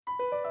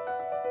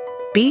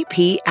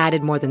BP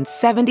added more than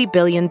 $70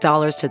 billion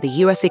to the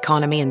U.S.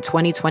 economy in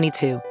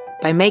 2022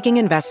 by making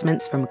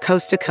investments from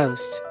coast to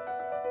coast.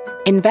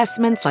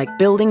 Investments like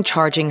building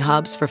charging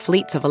hubs for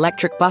fleets of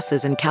electric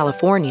buses in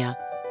California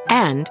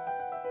and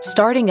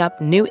starting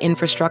up new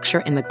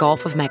infrastructure in the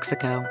Gulf of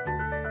Mexico.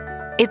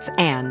 It's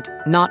and,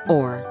 not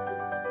or.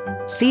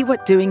 See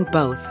what doing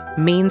both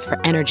means for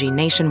energy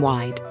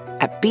nationwide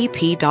at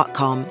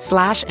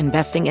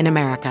bp.com/investing in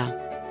America.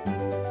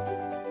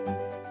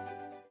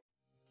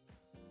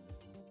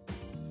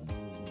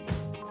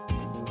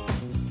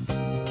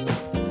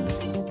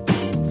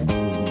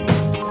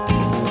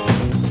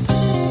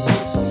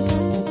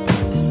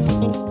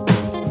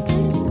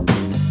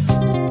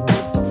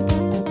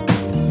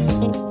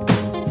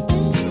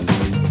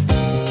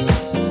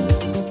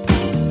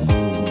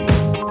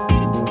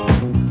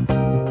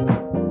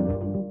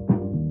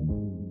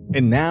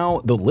 And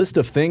now, the list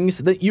of things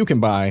that you can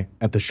buy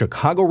at the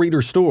Chicago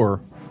Reader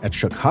store at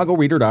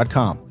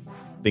chicagoreader.com.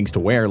 Things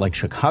to wear like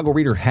Chicago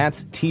Reader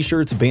hats,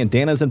 t-shirts,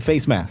 bandanas, and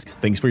face masks.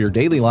 Things for your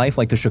daily life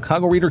like the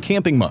Chicago Reader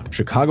camping mug,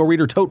 Chicago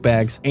Reader tote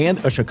bags, and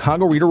a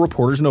Chicago Reader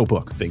reporter's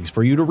notebook. Things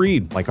for you to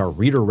read like our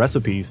Reader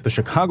recipes, the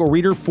Chicago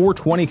Reader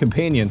 420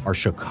 Companion, our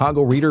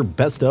Chicago Reader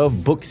Best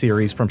of book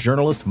series from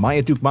journalists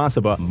Maya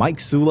Dukmasova, Mike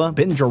Sula,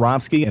 Ben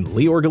Jarofsky, and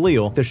Lior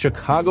Galil, the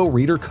Chicago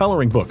Reader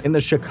coloring book, and the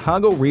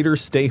Chicago Reader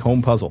Stay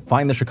Home puzzle.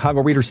 Find the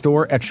Chicago Reader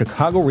store at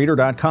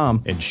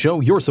chicagoreader.com and show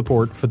your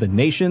support for the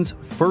nation's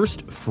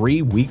first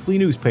free weekly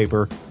newspaper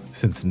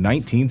since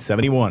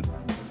 1971.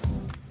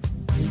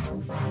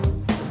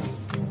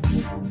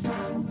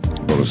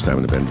 Bonus time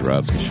in the Ben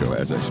Jarofsky Show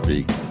as I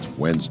speak. It's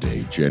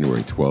Wednesday,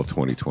 January 12,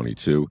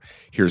 2022.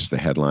 Here's the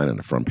headline on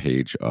the front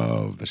page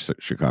of the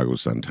Chicago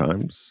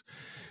Sun-Times.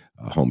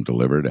 Home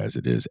delivered, as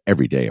it is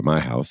every day at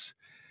my house.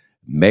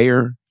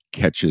 Mayor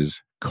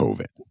catches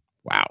COVID.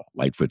 Wow.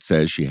 Lightfoot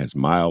says she has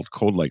mild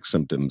cold-like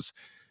symptoms,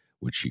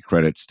 which she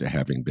credits to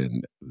having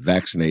been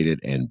vaccinated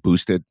and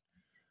boosted.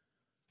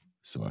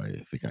 So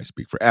I think I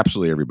speak for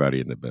absolutely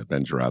everybody in the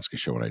Ben Jarofsky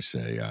Show when I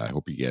say I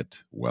hope you get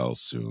well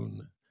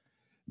soon,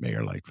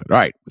 Mayor Lightfoot. All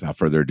right, without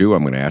further ado,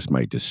 I'm going to ask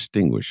my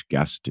distinguished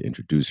guest to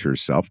introduce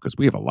herself because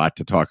we have a lot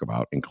to talk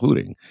about,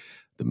 including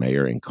the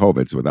mayor and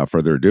COVID. So without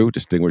further ado,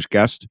 distinguished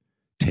guest,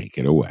 take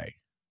it away.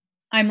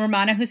 I'm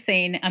Rummana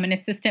Hussain. I'm an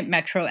assistant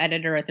Metro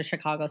editor at the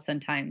Chicago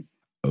Sun-Times.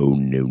 Oh,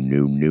 no,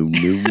 no, no,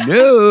 no,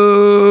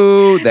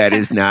 no. That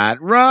is not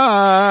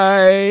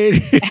right.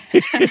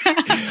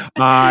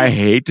 I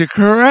hate to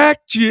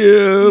correct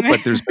you,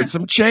 but there's been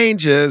some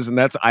changes, and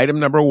that's item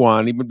number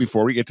one, even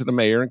before we get to the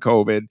mayor and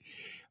COVID.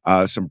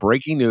 Some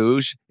breaking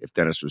news. If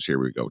Dennis was here,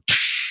 we go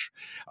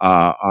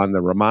on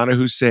the Rummana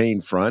Hussain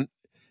front.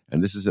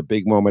 And this is a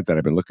big moment that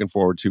I've been looking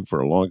forward to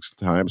for a long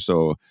time.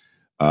 So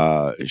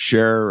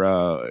share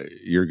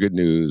your good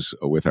news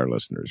with our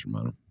listeners,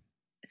 Rummana.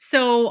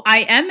 So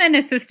I am an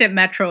assistant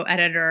Metro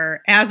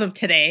editor as of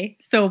today.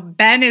 So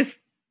Ben is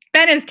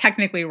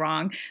technically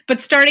wrong,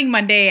 but starting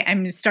Monday,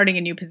 I'm starting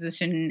a new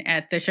position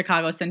at the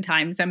Chicago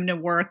Sun-Times. I'm going to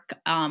work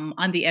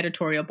on the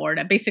editorial board.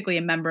 I'm basically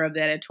a member of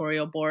the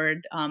editorial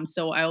board.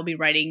 So I will be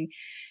writing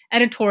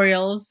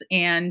editorials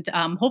and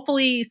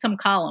hopefully some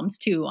columns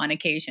too on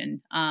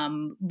occasion.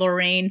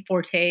 Lorraine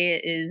Forte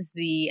is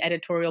the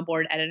editorial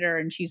board editor,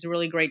 and she's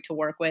really great to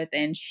work with.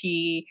 And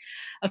she,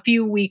 a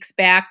few weeks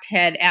back,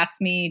 had asked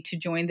me to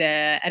join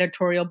the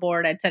editorial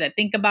board. I'd said I'd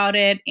think about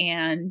it,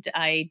 and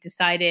I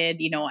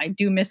decided, I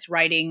do miss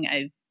writing.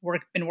 I've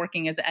been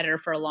working as an editor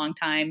for a long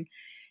time,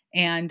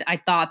 and I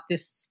thought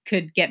this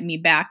could get me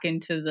back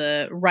into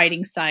the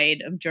writing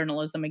side of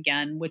journalism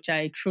again, which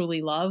I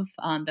truly love.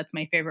 That's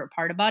my favorite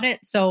part about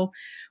it. So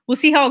we'll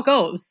see how it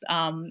goes.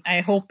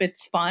 I hope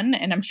it's fun,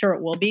 and I'm sure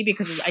it will be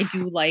because I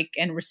do like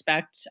and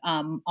respect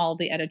all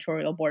the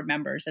editorial board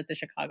members at the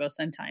Chicago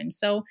Sun-Times.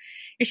 So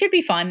it should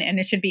be fun and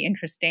it should be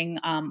interesting.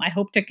 I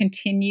hope to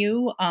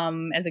continue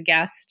as a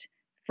guest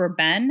for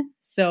Ben.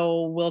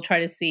 So we'll try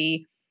to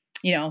see,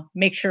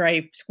 make sure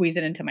I squeeze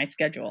it into my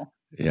schedule.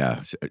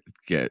 Yeah,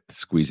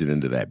 squeeze it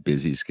into that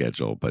busy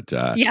schedule. But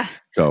yeah.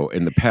 So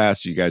in the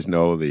past, you guys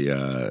know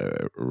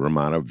the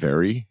Rummana,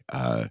 very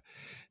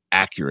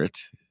accurate,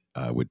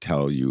 would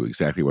tell you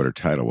exactly what her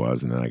title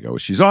was. And then I go,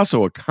 she's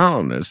also a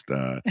columnist.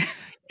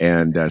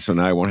 And so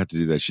now I won't have to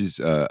do that.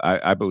 She's,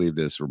 I believe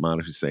this,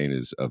 Rummana Hussain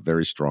is a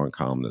very strong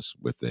columnist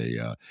with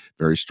a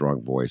very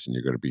strong voice, and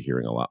you're going to be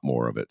hearing a lot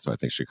more of it. So I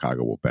think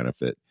Chicago will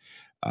benefit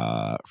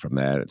from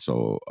that. And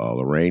so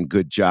Lorraine,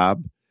 good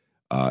job.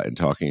 And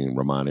talking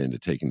Rummana into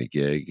taking the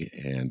gig.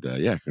 And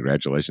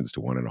congratulations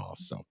to one and all.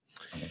 So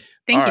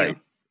thank all you.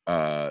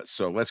 Right.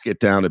 So let's get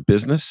down to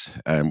business,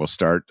 and we'll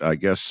start, I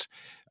guess,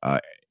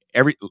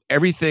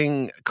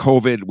 everything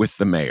COVID with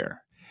the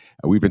mayor.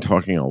 We've been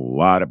talking a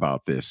lot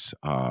about this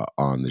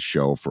on the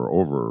show for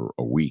over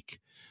a week.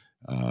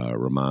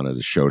 Rummana,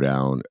 the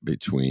showdown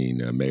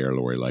between Mayor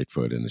Lori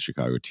Lightfoot and the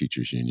Chicago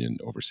Teachers Union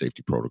over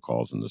safety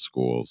protocols in the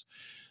schools.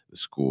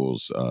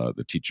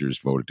 The teachers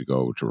voted to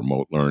go to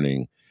remote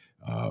learning.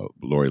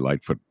 Lori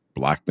Lightfoot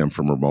blocked them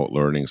from remote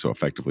learning. So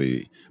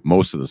effectively,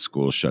 most of the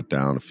schools shut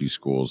down. A few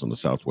schools on the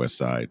southwest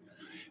side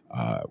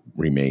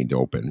remained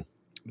open.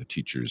 The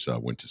teachers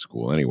went to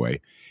school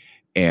anyway.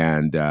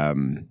 And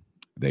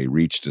they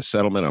reached a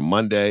settlement on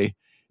Monday.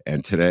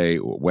 And today,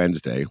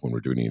 Wednesday, when we're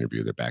doing the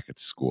interview, they're back at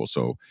school.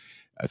 So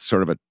it's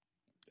sort of an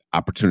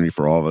opportunity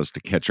for all of us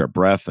to catch our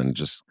breath and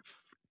just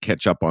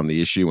catch up on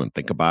the issue and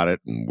think about it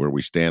and where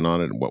we stand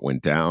on it and what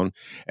went down.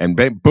 And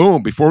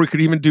boom, before we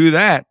could even do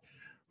that,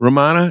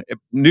 Rummana,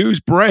 news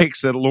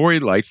breaks that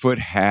Lori Lightfoot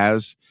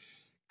has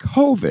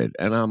COVID.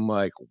 And I'm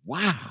like,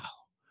 wow.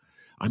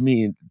 I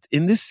mean,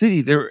 in this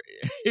city,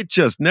 it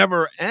just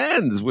never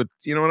ends with,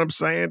 you know what I'm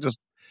saying? Just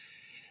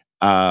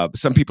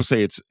some people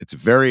say it's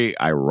very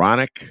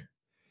ironic.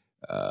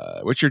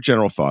 What's your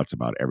general thoughts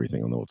about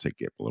everything? And then we'll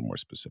take it a little more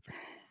specific.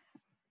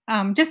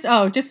 Just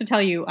to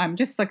tell you,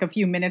 just like a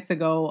few minutes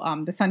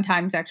ago, the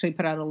Sun-Times actually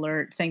put out an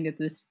alert saying that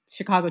the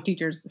Chicago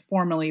teachers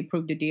formally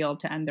approved a deal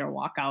to end their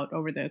walkout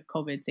over the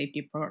COVID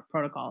safety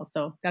protocol.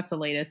 So that's the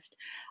latest.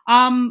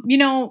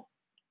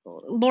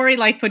 Lori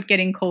Lightfoot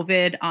getting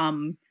COVID,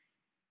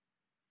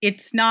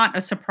 it's not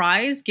a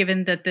surprise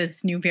given that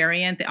this new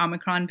variant, the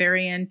Omicron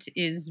variant,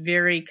 is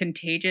very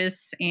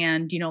contagious.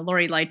 And,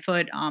 Lori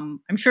Lightfoot, I'm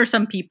sure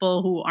some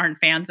people who aren't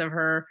fans of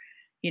her,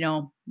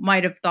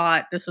 might have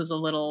thought this was a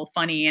little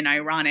funny and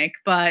ironic.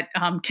 But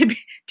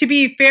to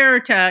be fair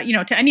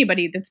to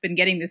anybody that's been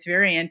getting this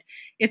variant,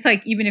 it's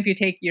like even if you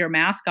take your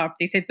mask off,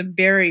 they say it's a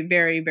very,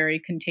 very, very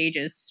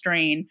contagious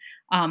strain.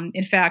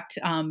 In fact,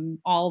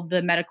 all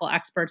the medical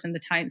experts and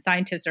the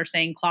scientists are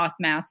saying cloth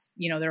masks,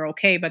 they're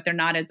okay, but they're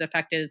not as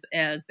effective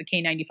as the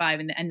K95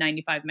 and the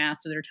N95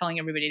 masks. So they're telling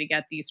everybody to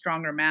get these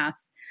stronger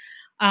masks.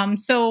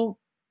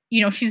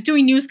 She's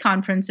doing news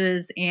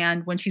conferences,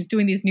 and when she's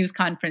doing these news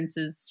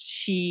conferences,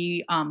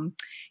 she,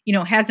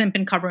 hasn't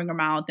been covering her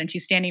mouth, and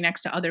she's standing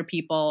next to other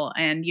people.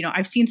 And,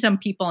 I've seen some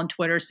people on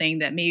Twitter saying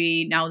that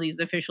maybe now these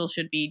officials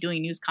should be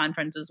doing news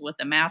conferences with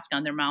a mask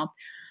on their mouth.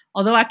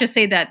 Although I have to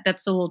say that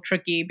that's a little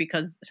tricky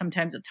because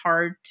sometimes it's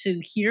hard to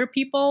hear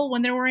people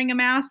when they're wearing a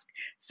mask.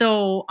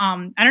 So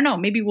I don't know,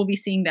 maybe we'll be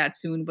seeing that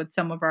soon with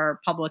some of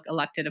our public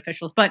elected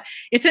officials. But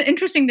it's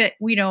interesting that,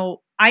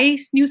 I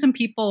knew some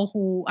people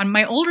who, and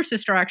my older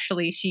sister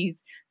actually,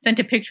 she's sent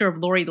a picture of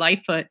Lori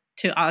Lightfoot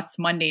to us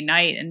Monday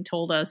night and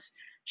told us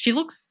she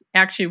looks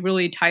actually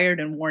really tired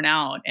and worn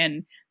out.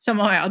 And some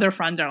of my other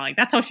friends are like,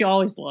 that's how she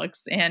always looks.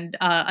 And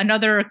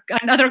another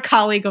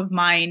colleague of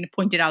mine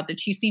pointed out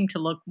that she seemed to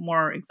look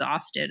more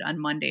exhausted on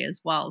Monday as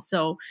well.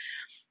 So,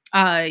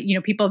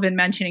 people have been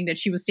mentioning that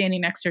she was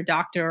standing next to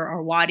Dr.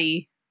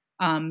 Arwady,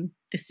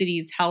 the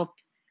city's health.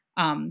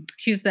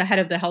 She's the head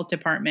of the health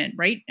department,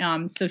 right?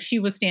 So she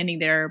was standing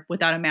there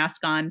without a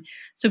mask on.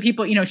 So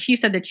people, she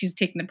said that she's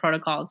taking the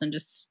protocols and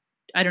just,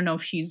 I don't know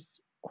if she's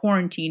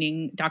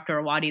quarantining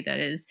Dr. Arwady, that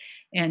is,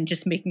 and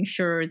just making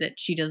sure that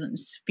she doesn't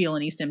feel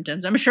any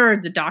symptoms. I'm sure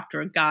the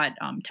doctor got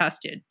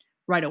tested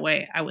right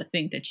away. I would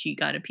think that she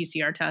got a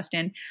PCR test.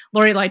 And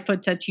Lori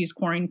Lightfoot said she's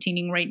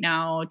quarantining right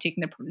now,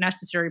 taking the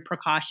necessary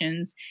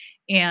precautions,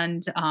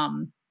 and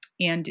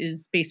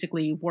is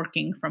basically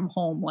working from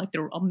home like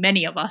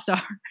many of us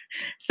are.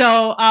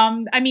 So,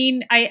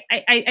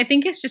 I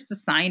think it's just a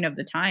sign of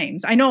the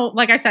times. I know,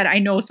 like I said, I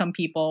know some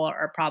people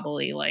are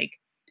probably like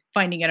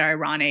finding it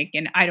ironic,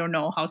 and I don't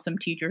know how some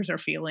teachers are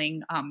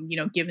feeling,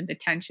 given the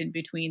tension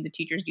between the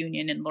teachers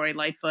union and Lori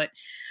Lightfoot.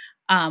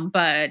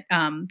 But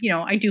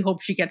I do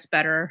hope she gets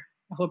better.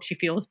 I hope she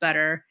feels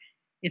better.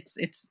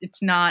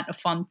 It's not a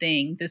fun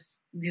thing.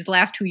 These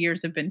last 2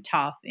 years have been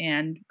tough,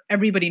 and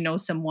everybody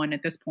knows someone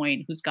at this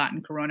point who's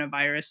gotten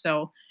coronavirus.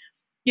 So,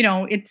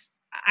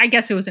 I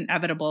guess it was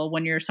inevitable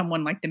when you're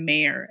someone like the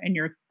mayor and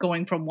you're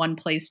going from one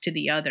place to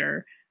the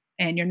other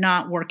and you're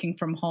not working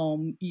from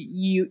home.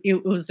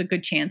 It was a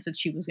good chance that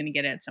she was going to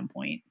get it at some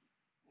point.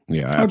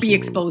 Yeah, absolutely. Or be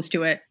exposed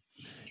to it.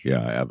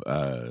 Yeah,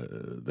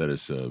 that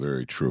is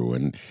very true.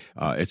 And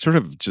it sort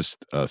of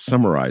just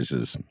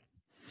summarizes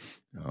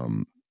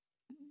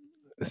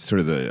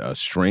sort of the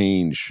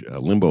strange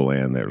limbo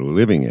land that we're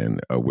living in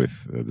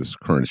with this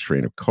current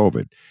strain of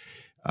COVID.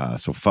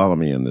 So follow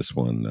me in this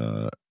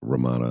one,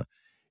 Rummana.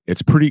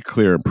 It's pretty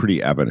clear and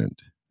pretty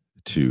evident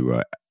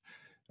to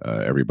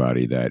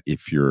everybody that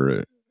if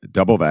you're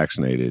double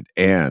vaccinated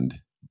and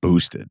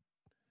boosted,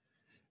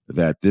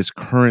 that this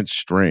current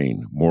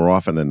strain, more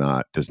often than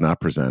not, does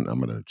not present,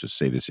 I'm going to just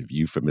say this as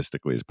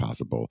euphemistically as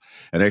possible,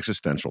 an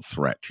existential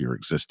threat to your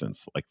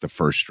existence like the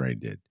first strain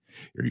did.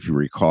 If you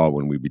recall,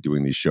 when we'd be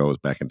doing these shows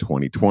back in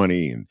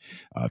 2020 and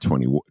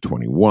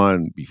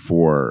 2021,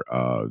 before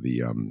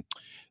the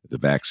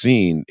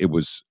vaccine, it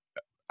was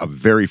a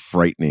very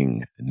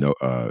frightening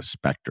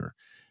specter,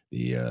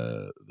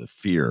 the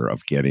fear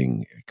of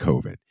getting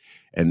COVID.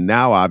 And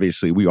now,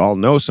 obviously, we all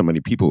know so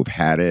many people who've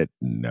had it.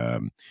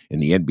 And, in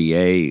the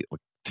NBA,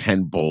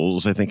 10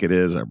 Bulls, I think it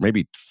is, or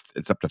maybe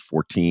it's up to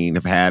 14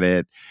 have had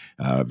it,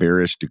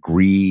 various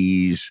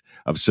degrees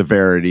of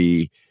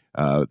severity.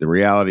 The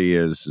reality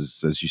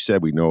is, as you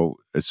said, we know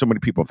so many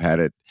people have had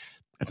it.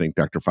 I think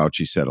Dr.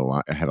 Fauci said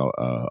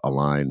a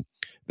line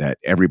that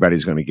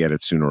everybody's going to get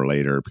it sooner or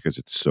later because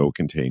it's so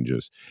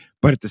contagious.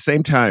 But at the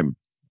same time,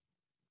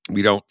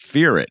 we don't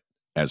fear it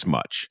as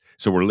much.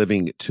 So we're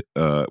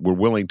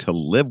willing to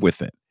live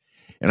with it.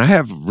 And I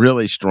have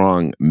really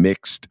strong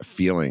mixed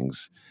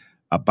feelings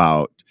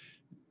about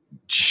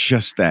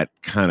just that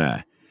kind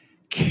of,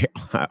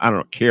 I don't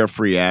know,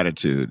 carefree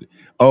attitude.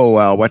 Oh,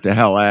 well, what the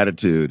hell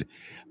attitude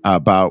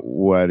about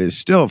what is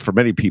still, for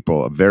many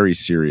people, a very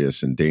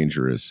serious and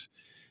dangerous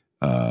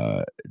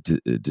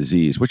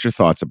disease. What's your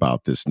thoughts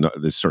about this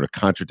sort of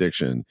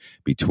contradiction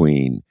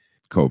between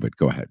COVID?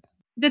 Go ahead.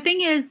 The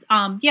thing is,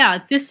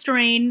 this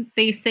strain,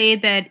 they say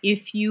that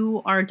if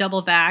you are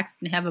double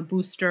vaxxed and have a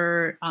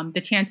booster,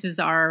 the chances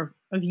of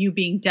you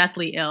being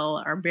deathly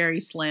ill are very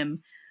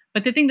slim.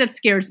 But the thing that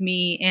scares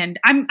me, and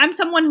I'm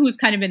someone who's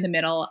kind of in the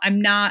middle. I've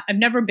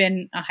never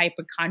been a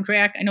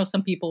hypochondriac. I know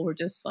some people were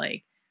just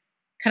like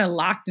kind of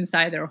locked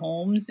inside their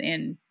homes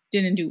and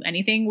didn't do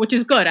anything, which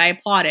is good. I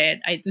applaud it.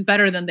 It's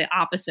better than the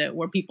opposite,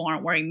 where people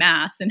aren't wearing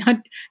masks and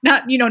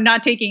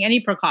not taking any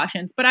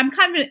precautions. But I'm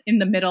kind of in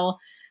the middle.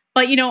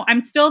 But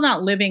I'm still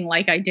not living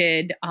like I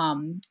did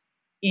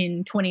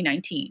in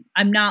 2019.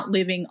 I'm not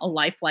living a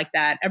life like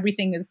that.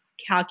 Everything is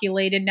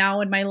calculated now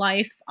in my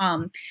life.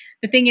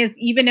 The thing is,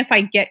 even if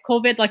I get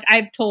COVID, like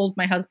I've told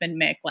my husband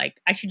Mick,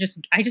 like I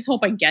just hope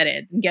I get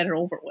it and get it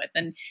over with.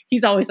 And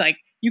he's always like,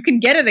 you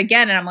can get it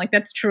again. And I'm like,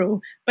 that's true.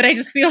 But I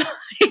just feel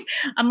like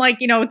I'm like,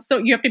 it's so,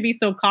 you have to be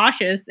so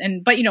cautious.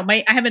 But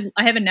I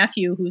have a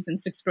nephew who's in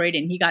 6th grade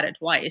and he got it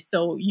twice.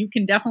 So you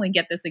can definitely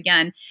get this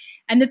again.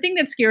 And the thing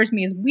that scares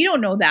me is we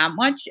don't know that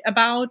much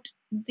about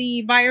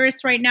the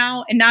virus right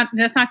now. And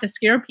that's not to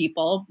scare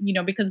people,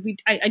 because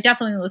I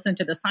definitely listen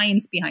to the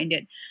science behind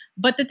it.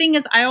 But the thing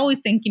is, I always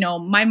think,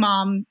 my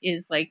mom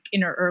is like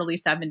in her early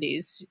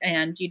 70s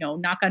and,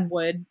 knock on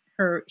wood,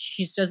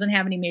 she doesn't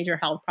have any major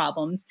health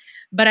problems.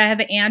 But I have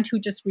an aunt who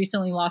just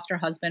recently lost her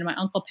husband. My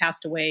uncle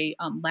passed away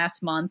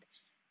last month.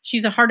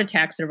 She's a heart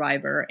attack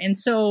survivor. And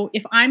so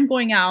if I'm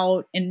going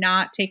out and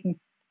not taking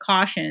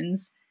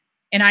cautions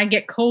and I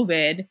get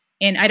COVID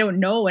and I don't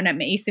know and I'm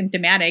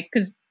asymptomatic,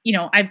 because,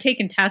 I've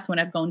taken tests when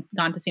I've gone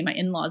to see my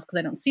in-laws because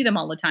I don't see them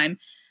all the time.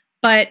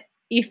 But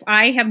if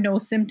I have no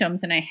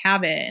symptoms and I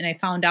have it and I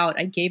found out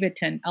I gave it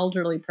to an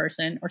elderly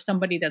person or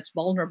somebody that's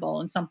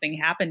vulnerable and something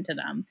happened to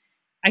them,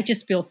 I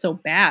just feel so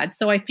bad.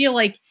 So I feel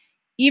like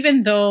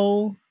even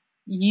though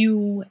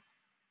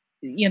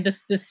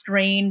this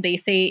strain they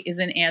say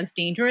isn't as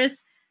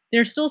dangerous,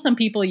 there's still some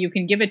people you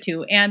can give it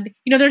to. And,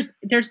 there's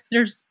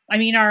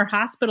our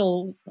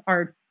hospitals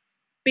are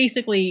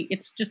basically,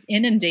 it's just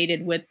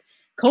inundated with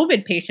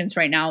COVID patients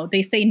right now.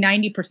 They say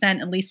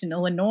 90%, at least in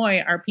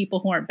Illinois, are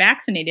people who aren't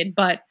vaccinated.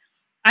 But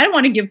I don't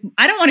want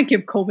to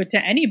give COVID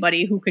to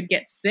anybody who could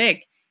get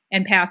sick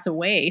and pass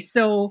away.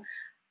 So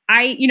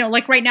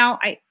like right now,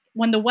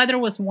 when the weather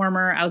was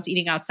warmer, I was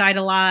eating outside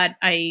a lot.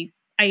 I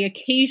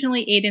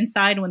occasionally ate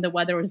inside when the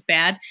weather was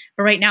bad,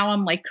 but right now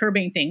I'm like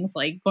curbing things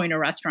like going to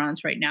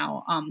restaurants right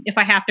now. If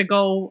I have to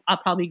go, I'll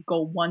probably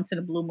go once in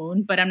a blue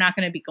moon, but I'm not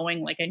going to be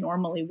going like I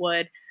normally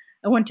would.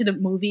 I went to the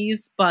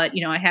movies, but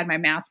I had my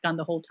mask on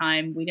the whole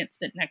time. We didn't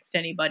sit next to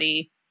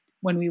anybody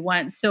when we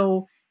went.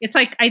 So it's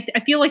like, I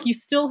feel like you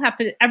still have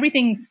to,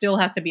 everything still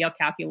has to be a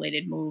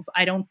calculated move.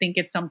 I don't think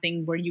it's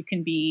something where you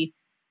can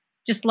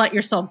just let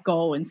yourself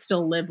go and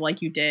still live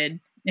like you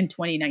did in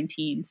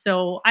 2019.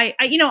 So I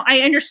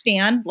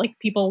understand like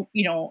people,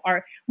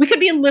 we could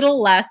be a little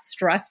less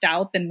stressed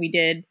out than we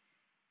did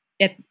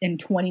in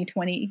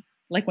 2020,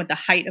 like with the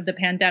height of the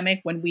pandemic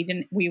when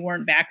we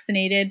weren't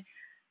vaccinated.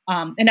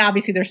 And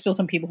obviously there's still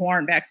some people who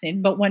aren't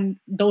vaccinated, but when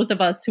those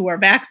of us who are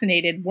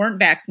vaccinated weren't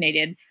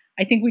vaccinated,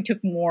 I think we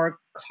took more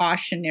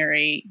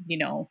cautionary,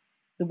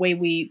 the way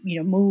we,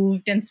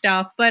 moved and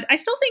stuff. But I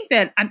still think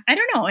that I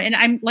don't know. And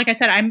I'm, like I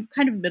said, I'm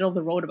kind of middle of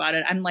the road about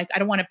it. I'm like, I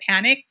don't want to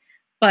panic,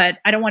 but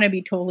I don't want to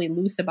be totally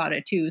loose about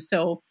it too.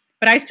 So,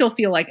 but I still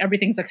feel like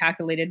everything's a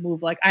calculated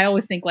move. Like I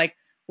always think like,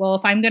 well,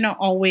 if I'm going to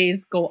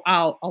always go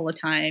out all the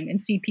time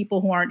and see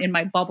people who aren't in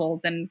my bubble,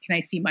 then can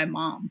I see my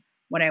mom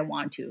when I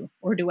want to?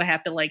 Or do I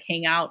have to like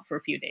hang out for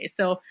a few days?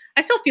 So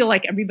I still feel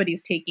like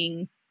everybody's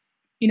thinking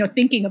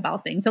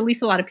about things. At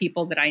least a lot of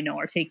people that I know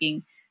are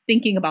thinking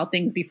about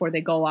things before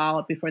they go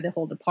out, before they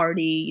hold a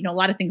party. A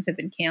lot of things have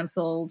been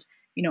canceled,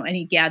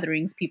 any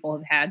gatherings people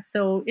have had.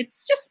 So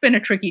it's just been a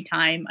tricky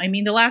time. I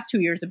mean, the last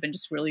 2 years have been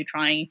just really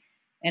trying.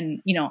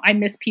 And, I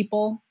miss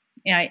people.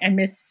 I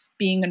miss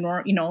being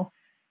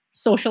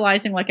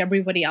socializing like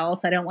everybody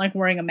else. I don't like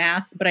wearing a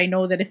mask, but I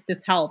know that if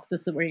this helps,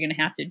 this is what you're going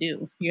to have to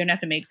do. You're going to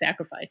have to make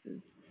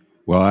sacrifices.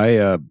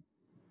 Well,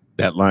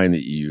 that line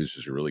that you used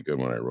was a really good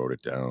one. I wrote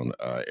it down.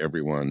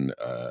 Everyone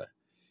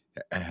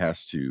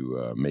has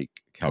to make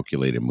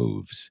calculated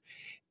moves.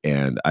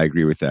 And I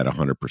agree with that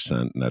 100%.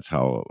 And that's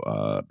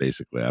how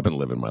basically I've been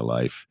living my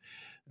life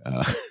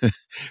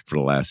for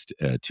the last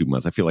 2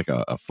 months. I feel like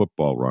a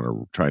football runner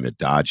trying to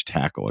dodge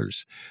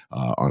tacklers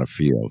on a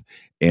field.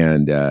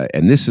 And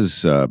this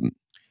is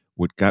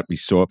what got me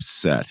so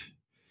upset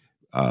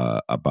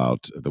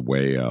about the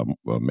way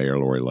Mayor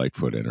Lori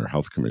Lightfoot and her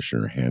health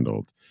commissioner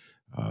handled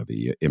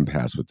the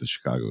impasse with the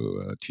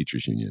Chicago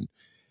Teachers Union,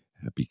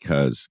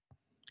 because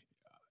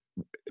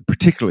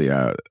particularly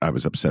I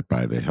was upset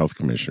by the health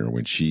commissioner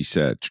when she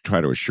said to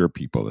try to assure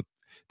people that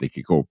they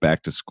could go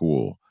back to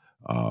school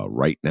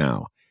right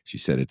now. She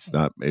said it's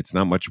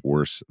not much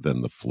worse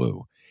than the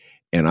flu.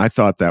 And I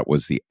thought that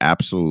was the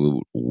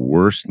absolute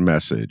worst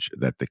message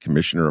that the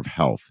commissioner of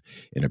health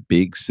in a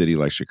big city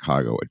like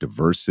Chicago, a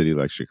diverse city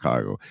like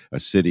Chicago, a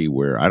city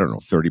where, I don't know,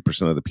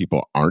 30% of the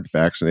people aren't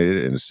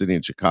vaccinated, in a city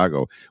in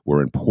Chicago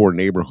where in poor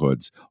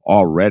neighborhoods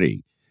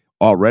already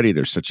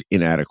there's such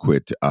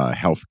inadequate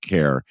health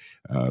care,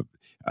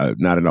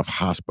 not enough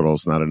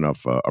hospitals, not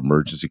enough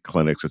emergency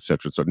clinics, et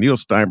cetera. So Neil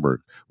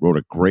Steinberg wrote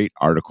a great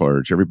article. I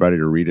urge everybody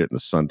to read it in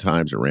the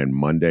Sun-Times. It ran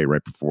Monday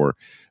right before,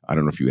 I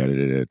don't know if you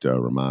edited it,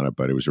 Rummana,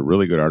 but it was a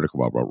really good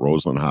article about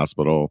Roseland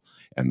Hospital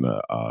and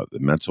the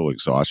mental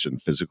exhaustion,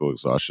 physical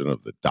exhaustion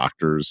of the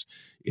doctors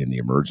in the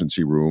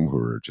emergency room who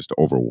are just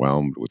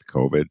overwhelmed with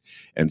COVID.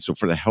 And so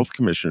for the health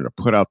commissioner to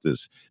put out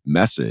this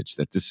message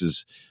that this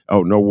is,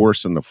 no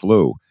worse than the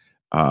flu,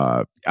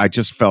 I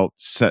just felt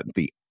set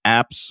the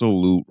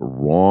absolute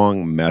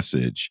wrong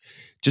message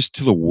just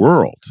to the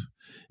world.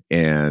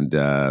 And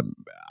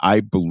I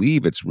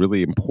believe it's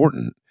really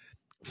important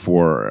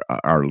for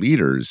our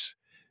leaders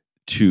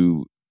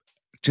to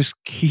just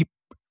keep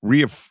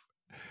reaffirming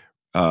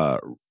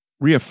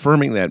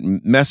that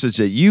message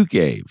that you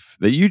gave,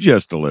 that you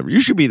just delivered.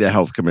 You should be the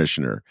health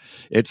commissioner.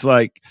 It's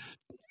like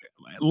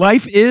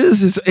life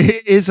is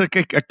a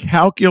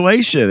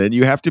calculation, and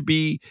you have to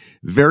be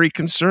very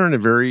concerned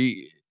and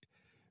very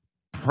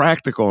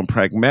practical and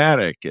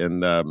pragmatic,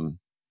 and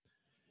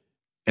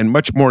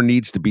much more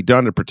needs to be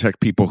done to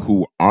protect people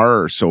who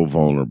are so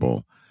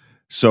vulnerable.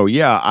 So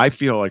yeah, I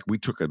feel like we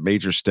took a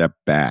major step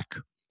back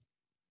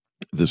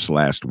this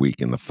last week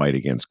in the fight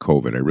against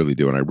COVID. I really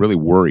do. And I really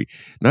worry,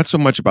 not so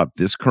much about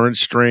this current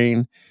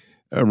strain,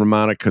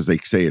 Rummana, because they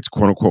say it's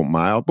quote unquote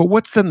mild, but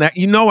what's the next?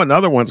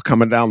 Another one's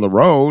coming down the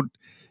road.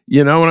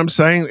 You know what I'm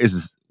saying?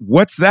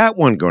 What's that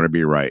one going to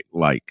be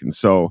like? And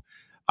so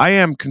I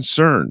am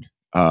concerned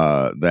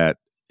that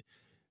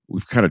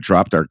we've kind of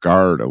dropped our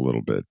guard a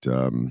little bit.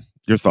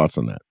 Your thoughts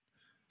on that?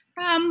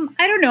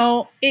 I don't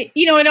know.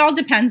 It all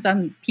depends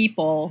on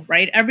people,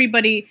 right?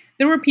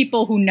 There were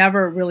people who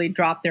never really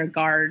dropped their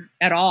guard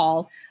at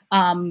all.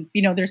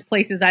 There's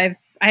places I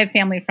have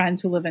family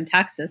friends who live in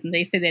Texas, and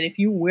they say that if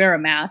you wear a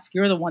mask,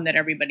 you're the one that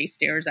everybody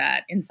stares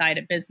at inside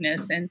a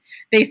business. And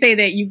they say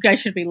that you guys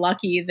should be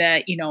lucky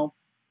that,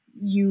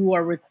 you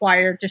are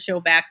required to show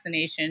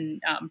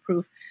vaccination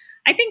proof.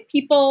 I think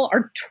people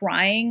are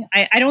trying.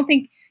 I don't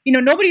think,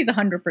 nobody's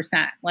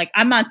 100%. Like,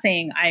 I'm not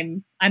saying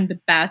I'm the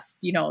best,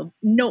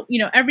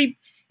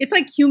 it's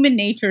like human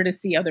nature to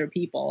see other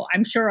people.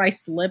 I'm sure I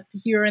slip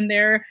here and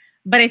there,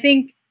 but I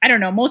think, I don't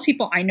know, most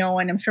people I know,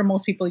 and I'm sure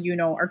most people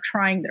are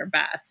trying their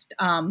best.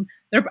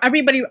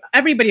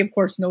 Everybody of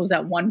course knows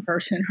that one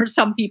person or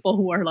some people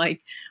who are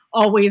like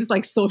always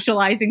like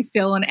socializing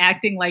still and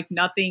acting like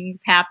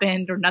nothing's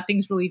happened or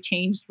nothing's really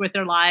changed with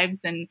their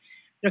lives, and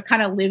they're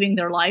kind of living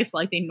their life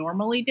like they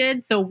normally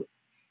did. So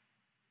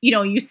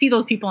you see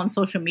those people on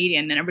social media,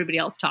 and then everybody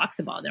else talks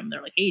about them.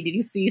 They're like, hey, did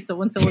you see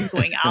so-and-so was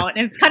going out?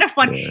 And it's kind of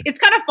fun. Yeah. It's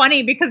kind of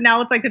funny because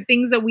now it's like the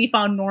things that we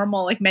found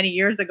normal, like many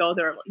years ago,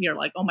 you're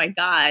like, oh my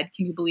God,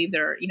 can you believe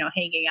they're,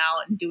 hanging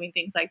out and doing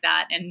things like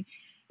that? And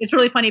it's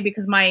really funny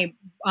because my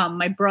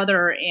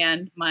brother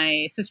and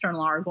my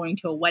sister-in-law are going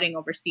to a wedding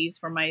overseas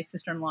for my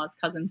sister-in-law's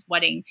cousin's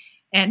wedding.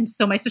 And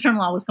so my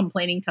sister-in-law was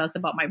complaining to us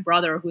about my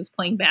brother who's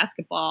playing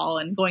basketball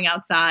and going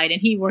outside, and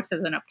he works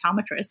as an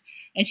optometrist.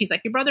 And she's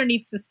like, your brother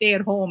needs to stay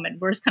at home. And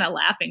we're just kind of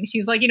laughing.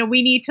 She's like,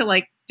 we need to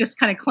like just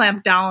kind of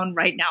clamp down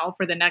right now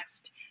for the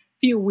next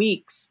few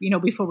weeks,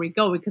 before we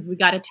go, because we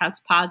got to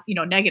test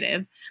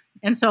negative.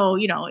 And so,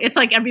 it's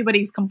like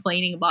everybody's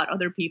complaining about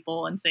other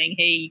people and saying,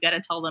 hey, you got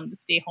to tell them to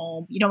stay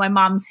home. My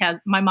mom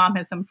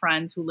has some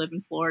friends who live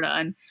in Florida,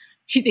 and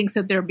she thinks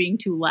that they're being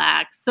too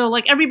lax. So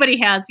like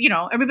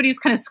everybody's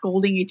kind of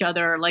scolding each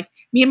other. Like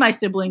me and my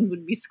siblings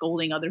would be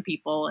scolding other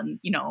people. And,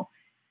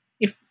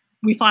 if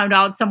we found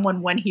out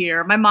someone went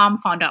here, my mom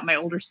found out my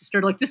older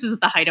sister, like this is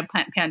at the height of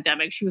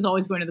pandemic. She was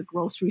always going to the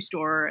grocery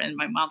store, and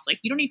my mom's like,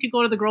 you don't need to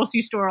go to the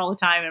grocery store all the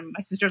time. And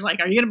my sister's like,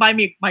 are you going to buy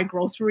me my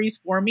groceries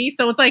for me?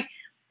 So it's like,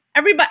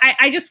 everybody,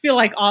 I just feel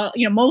like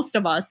most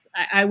of us,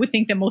 I would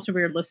think that most of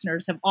your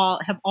listeners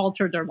have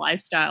altered their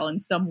lifestyle in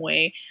some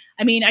way.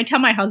 I mean, I tell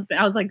my husband,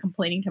 I was like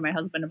complaining to my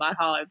husband about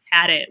how I've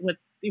had it with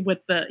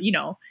the,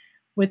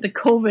 with the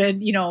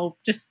COVID,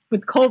 just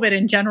with COVID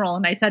in general.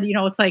 And I said,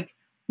 it's like,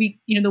 we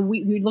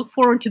look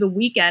forward to the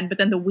weekend, but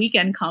then the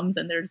weekend comes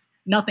and there's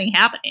nothing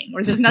happening,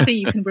 or there's nothing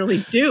you can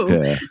really do.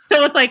 Yeah.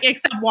 So it's like,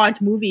 except watch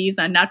movies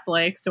on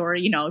Netflix or,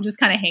 just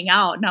kind of hang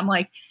out. And I'm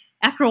like,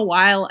 after a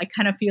while, I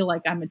kind of feel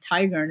like I'm a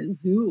tiger in a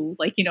zoo,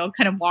 like,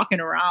 kind of walking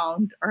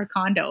around our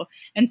condo.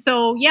 And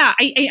so, yeah,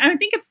 I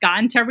think it's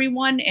gotten to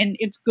everyone, and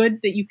it's good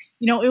that it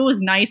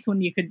was nice when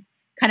you could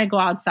kind of go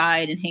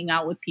outside and hang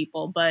out with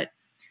people, but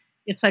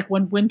it's like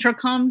when winter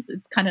comes,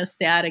 it's kind of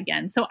sad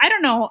again. So I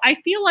don't know. I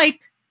feel like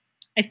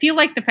I feel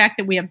like the fact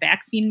that we have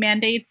vaccine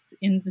mandates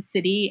in the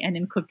city and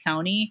in Cook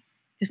County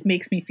just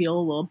makes me feel a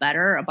little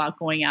better about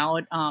going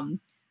out.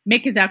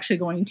 Mick is actually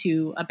going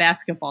to a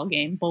basketball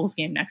game, Bulls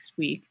game next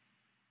week.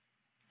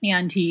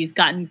 And he's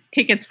gotten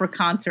tickets for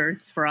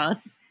concerts for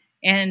us.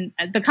 And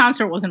the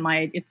concert wasn't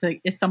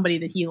it's somebody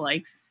that he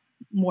likes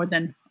more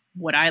than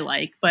what I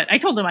like. But I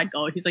told him I'd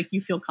go. He's like, you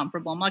feel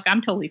comfortable? I'm like,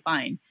 I'm totally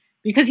fine.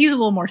 Because he's a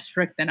little more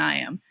strict than I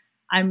am.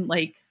 I'm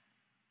like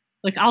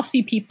I'll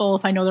see people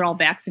if I know they're all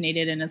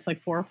vaccinated and it's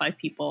like 4 or 5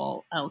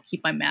 people, I'll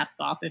keep my mask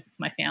off if it's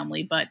my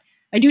family. But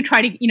I do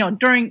try to,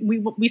 during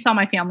we saw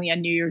my family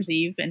on New Year's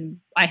Eve and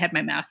I had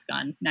my mask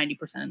on 90%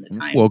 of the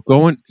time. Well,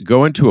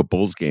 going to a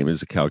Bulls game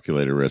is a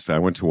calculated risk. I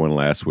went to one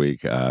last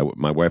week.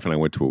 My wife and I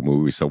went to a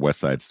movie. We saw West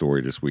Side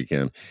Story this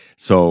weekend.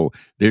 So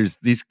there's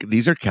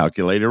these are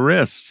calculated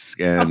risks,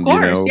 and of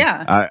course,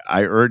 yeah.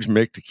 I urge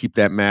Mick to keep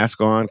that mask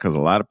on because a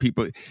lot of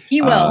people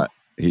he will.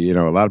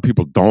 A lot of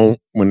people don't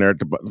when they're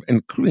at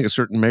including a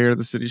certain mayor of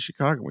the city of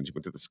Chicago when she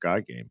went to the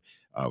Sky game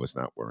was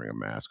not wearing a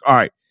mask. All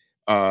right.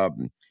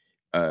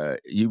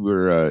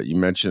 You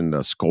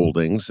mentioned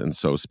scoldings, and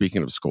so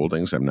speaking of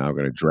scoldings, I'm now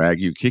going to drag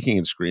you kicking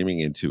and screaming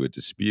into a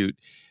dispute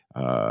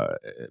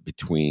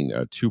between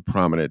 2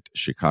 prominent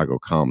Chicago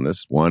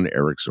columnists. One,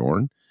 Eric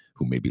Zorn,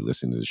 who may be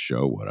listening to the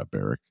show. What up,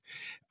 Eric?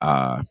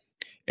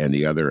 And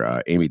the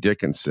other, Amy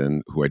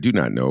Dickinson, who I do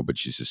not know, but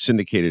she's a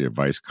syndicated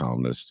advice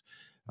columnist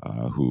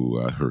who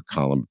her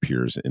column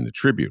appears in the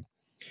Tribune.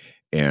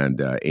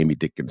 And Amy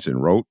Dickinson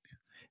wrote,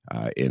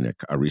 in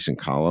a recent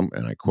column,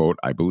 and I quote,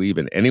 "I believe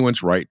in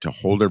anyone's right to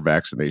hold their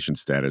vaccination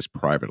status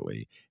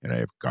privately, and I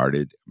have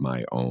guarded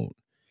my own."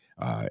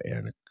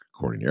 And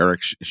according to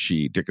Eric,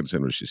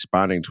 Dickinson was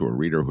responding to a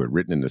reader who had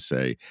written in to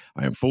say,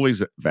 "I am fully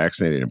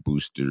vaccinated and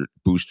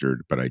boosted,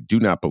 but I do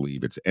not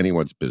believe it's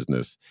anyone's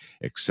business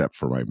except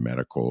for my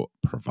medical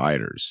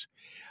providers."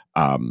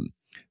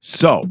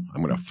 So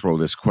I'm going to throw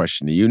this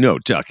question to you. No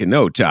ducking,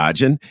 no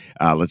dodging.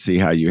 Let's see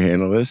how you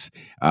handle this.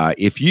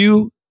 If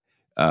you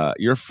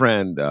your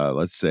friend,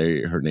 let's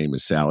say her name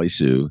is Sally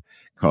Sue,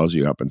 calls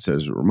you up and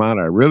says,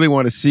 "Rummana, I really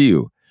want to see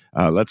you.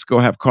 Let's go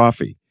have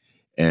coffee."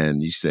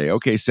 And you say,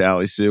 "Okay,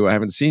 Sally Sue, I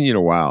haven't seen you in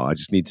a while. I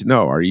just need to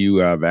know, are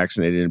you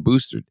vaccinated and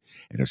boosted?"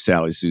 And if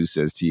Sally Sue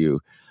says to you,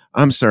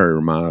 "I'm sorry,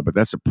 Rummana, but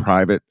that's a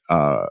private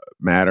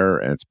matter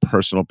and it's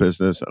personal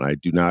business, and I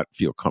do not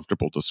feel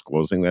comfortable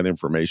disclosing that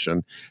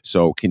information.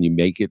 So can you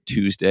make it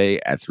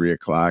Tuesday at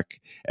 3:00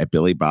 at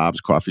Billy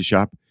Bob's coffee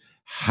shop?"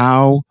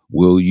 How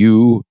will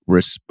you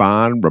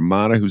respond,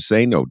 Rummana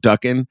Hussain? No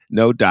ducking,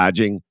 no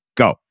dodging.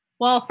 Go.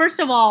 Well, first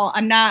of all,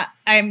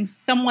 I'm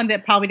someone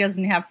that probably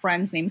doesn't have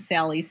friends named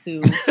Sally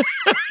Sue.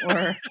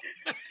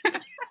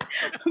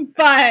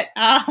 But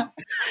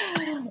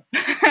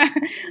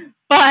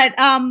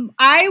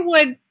I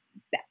would,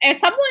 if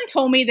someone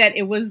told me that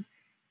it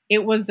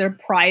was their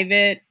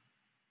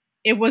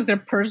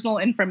personal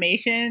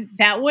information,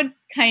 that would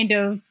kind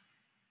of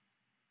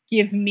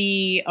give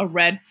me a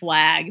red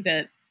flag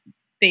that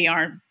they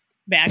aren't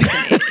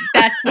vaccinated.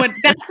 That's what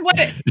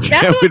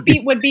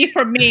would be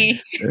for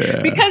me.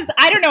 Yeah. Because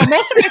I don't know,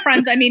 most of my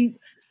friends, I mean,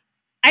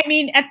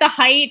 at the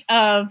height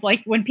of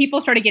like when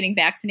people started getting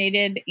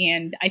vaccinated,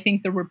 and I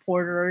think the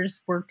reporters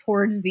were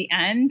towards the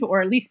end,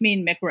 or at least me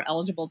and Mick were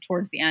eligible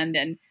towards the end.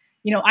 And,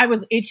 I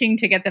was itching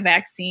to get the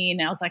vaccine.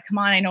 And I was like, come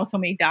on, I know so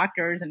many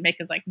doctors. And Mick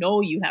is like,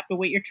 no, you have to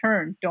wait your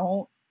turn.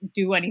 Don't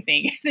do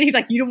anything. He's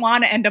like, you don't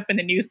want to end up in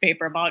the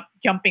newspaper about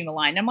jumping the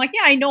line. And I'm like,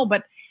 yeah, I know,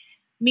 but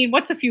I mean,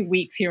 what's a few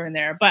weeks here and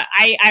there? But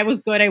I was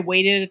good. I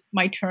waited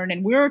my turn,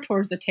 and we were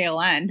towards the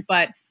tail end.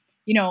 But,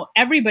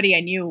 everybody I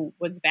knew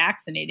was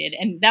vaccinated.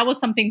 And that was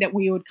something that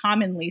we would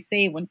commonly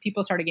say when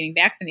people started getting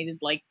vaccinated.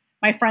 Like,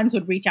 my friends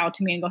would reach out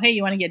to me and go, "Hey,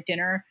 you want to get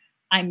dinner?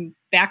 I'm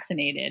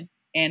vaccinated,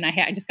 and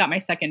I just got my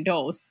second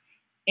dose."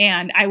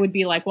 And I would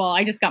be like, "Well,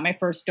 I just got my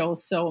first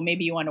dose, so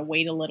maybe you want to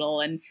wait a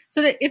little." And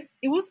so that it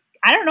was,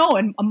 I don't know,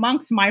 and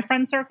amongst my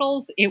friend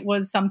circles, it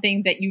was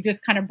something that you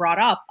just kind of brought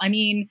up. I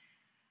mean,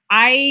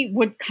 I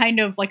would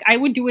kind of like, I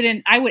would do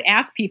it I would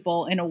ask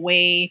people in a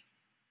way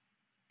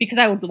because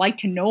I would like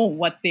to know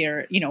what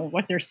their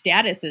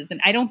status is. And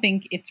I don't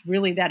think it's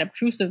really that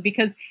obtrusive,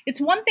 because it's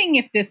one thing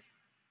if this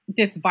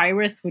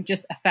virus would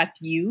just affect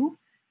you,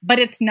 but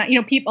it's not,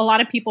 a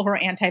lot of people who are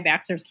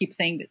anti-vaxxers keep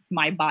saying that it's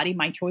my body,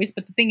 my choice.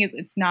 But the thing is,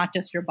 it's not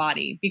just your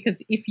body,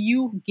 because if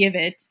you get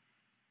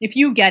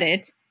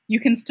it, you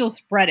can still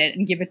spread it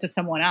and give it to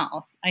someone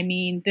else. I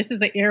mean, this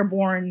is an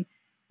airborne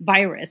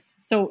virus,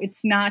 so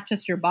it's not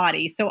just your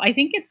body. So I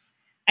think it's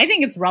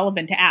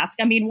relevant to ask.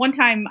 I mean, one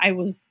time I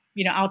was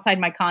outside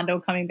my condo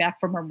coming back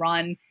from a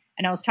run,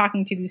 and I was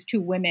talking to these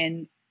 2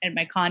 women at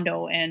my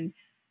condo, and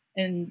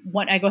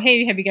one, I go,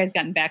 "Hey, have you guys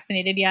gotten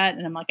vaccinated yet?"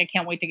 And I'm like, "I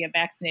can't wait to get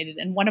vaccinated."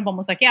 And one of them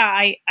was like, "Yeah,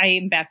 I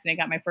am vaccinated,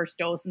 got my first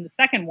dose." And the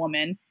second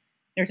woman,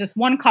 there's this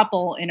one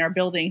couple in our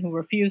building who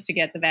refused to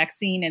get the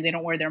vaccine, and they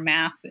don't wear their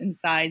masks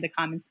inside the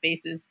common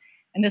spaces.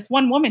 And this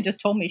one woman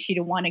just told me she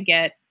didn't want to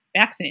get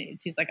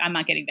vaccinated. She's like, "I'm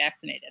not getting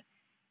vaccinated."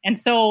 And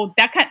so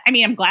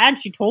I'm glad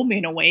she told me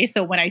in a way.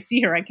 So when I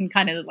see her, I can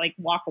kind of like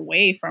walk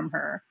away from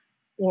her.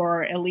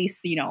 or at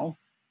least,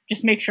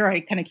 just make sure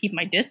I kind of keep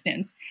my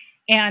distance.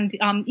 And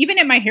even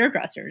at my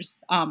hairdressers,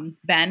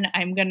 Ben,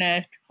 I'm going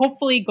to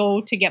hopefully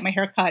go to get my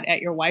hair cut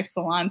at your wife's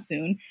salon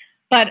soon.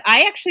 But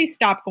I actually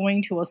stopped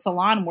going to a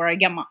salon where I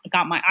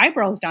got my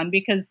eyebrows done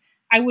because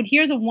I would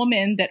hear the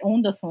woman that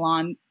owned the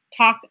salon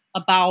talk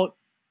about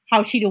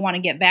how she didn't want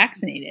to get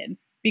vaccinated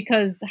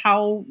because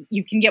how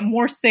you can get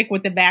more sick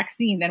with the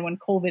vaccine than when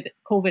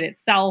COVID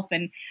itself,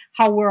 and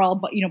how we're all,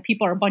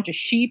 people are a bunch of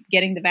sheep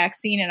getting the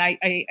vaccine. And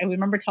I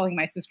remember telling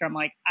my sister, I'm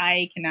like,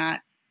 I cannot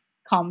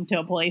come to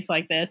a place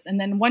like this. And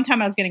then one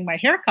time I was getting my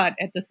hair cut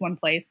at this one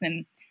place,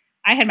 and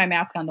I had my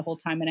mask on the whole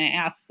time. And I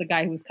asked the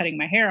guy who was cutting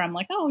my hair, I'm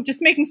like, oh,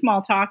 just making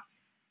small talk.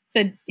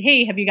 Said,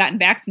 hey, have you gotten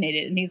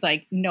vaccinated? And he's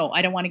like, no,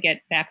 I don't want to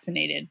get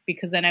vaccinated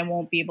because then I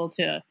won't be able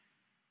to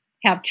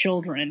have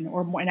children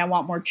or more, and I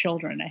want more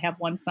children. I have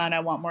one son,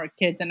 I want more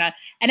kids. And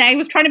I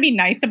was trying to be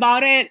nice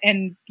about it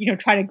and,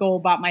 try to go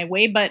about my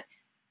way. But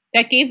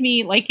that gave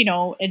me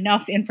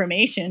enough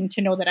information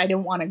to know that I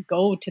didn't want to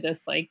go to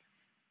this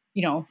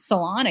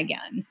salon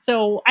again.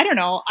 So I don't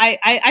know.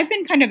 I've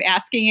been kind of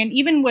asking, and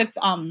even with,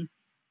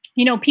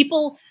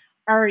 people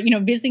are,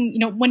 visiting,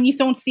 when you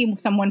don't see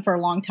someone for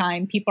a long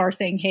time, people are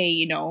saying,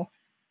 hey,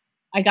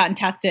 I gotten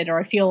tested or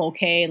I feel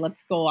okay.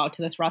 Let's go out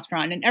to this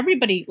restaurant. And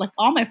everybody, like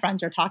all my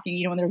friends are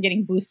talking, when they're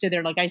getting boosted,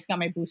 they're like, I just got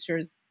my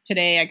booster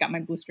today. I got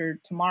my booster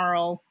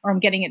tomorrow, or I'm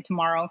getting it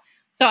tomorrow.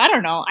 So I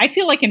don't know. I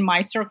feel like in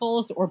my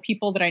circles or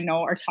people that I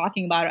know are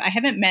talking about it. I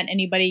haven't met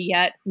anybody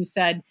yet who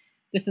said,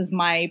 this is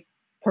my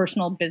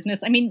personal business.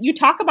 I mean, people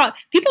talk about,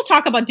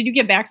 did you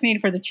get vaccinated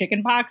for the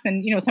chicken pox?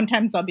 And,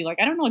 sometimes I'll be like,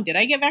 I don't know, did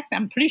I get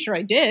vaccinated? I'm pretty sure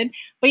I did.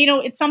 But,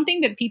 it's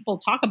something that people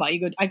talk about. You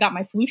go, I got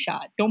my flu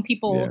shot. Don't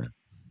people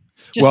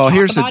just well, talk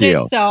here's about the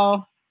deal. it?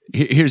 So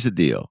here's the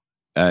deal.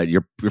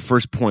 Your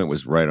first point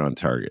was right on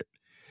target.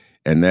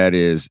 And that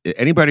is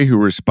anybody who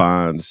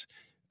responds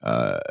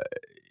that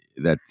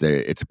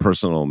it's a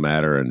personal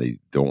matter and they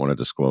don't want to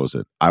disclose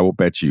it, I will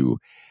bet you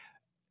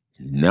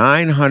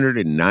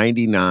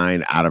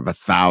 999 out of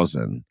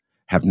 1,000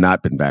 have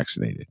not been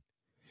vaccinated.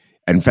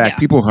 In fact,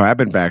 people who have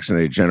been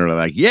vaccinated generally are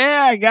like,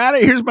 yeah, I got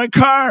it. Here's my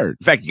card.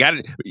 In fact, you got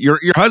it. Your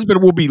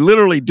husband will be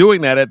literally doing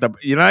that at the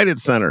United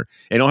Center,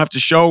 and he'll have to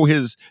show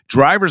his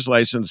driver's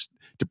license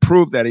to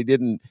prove that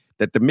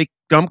that the Mick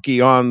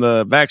Dumpke on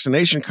the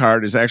vaccination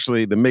card is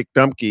actually the Mick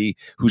Dumpke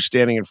who's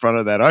standing in front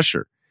of that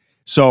usher.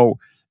 So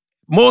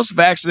most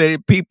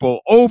vaccinated people,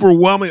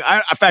 overwhelming.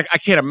 In fact, I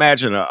can't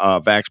imagine a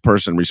vax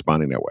person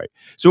responding that way.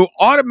 So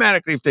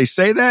automatically, if they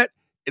say that,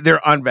 they're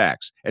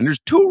unvaxxed. And there's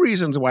two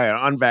reasons why an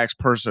unvaxxed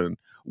person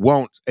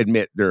won't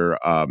admit they're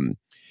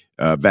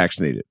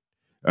vaccinated,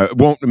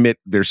 won't admit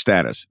their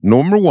status.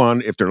 Number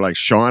one, if they're like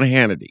Sean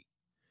Hannity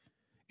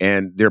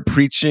and they're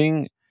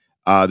preaching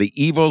the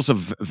evils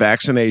of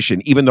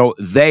vaccination, even though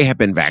they have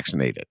been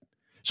vaccinated.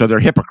 So they're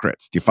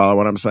hypocrites. Do you follow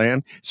what I'm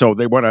saying? So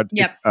they want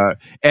to,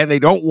 and they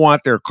don't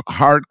want their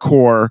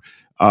hardcore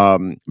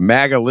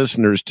MAGA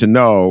listeners to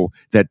know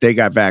that they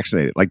got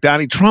vaccinated. Like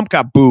Donnie Trump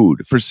got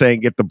booed for saying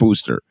get the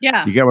booster.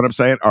 Yeah. You get what I'm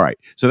saying? All right.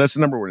 So that's the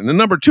number one. And the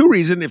number two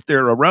reason, if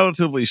they're a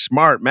relatively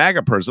smart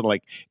MAGA person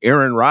like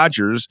Aaron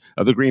Rodgers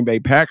of the Green Bay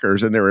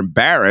Packers, and they're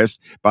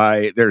embarrassed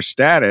by their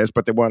status,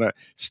 but they want to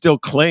still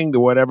cling to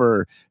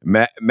whatever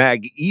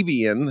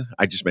Mag-Evian,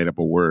 I just made up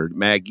a word,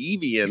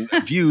 Mag-Evian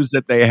views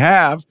that they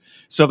have.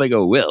 So they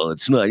go, well,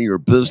 it's not your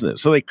business.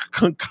 So they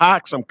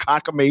concoct some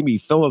cockamamie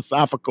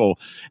philosophical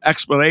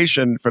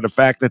explanation for the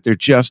fact that they're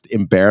just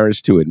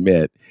embarrassed to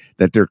admit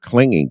that they're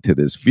clinging to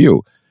this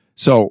view.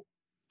 So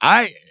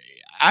I'm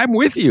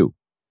with you.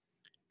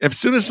 As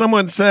soon as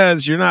someone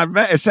says you're not,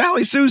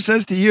 Sally Sue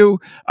says to you,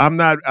 I'm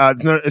not,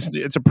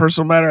 it's a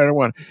personal matter. I don't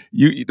want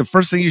you. The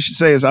first thing you should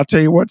say is, I'll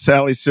tell you what,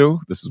 Sally Sue,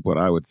 this is what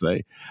I would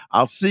say.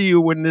 I'll see you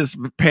when this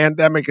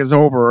pandemic is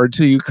over or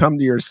until you come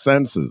to your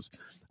senses.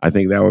 I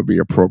think that would be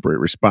appropriate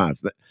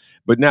response.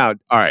 But now,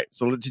 all right.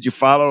 So did you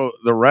follow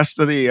the rest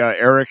of the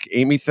Eric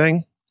Amy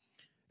thing?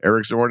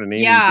 Eric Zorn and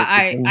Amy. Yeah,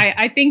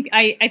 I think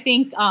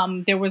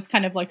there was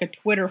kind of like a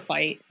Twitter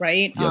fight,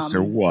 right? Yes,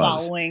 there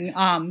was. Following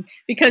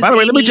because by the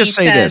way, Amy let me just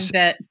say this: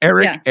 that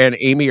Eric and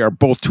Amy are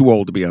both too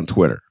old to be on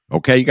Twitter.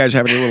 Okay, you guys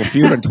having a little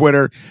feud on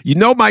Twitter. You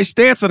know my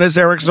stance on this,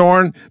 Eric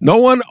Zorn. No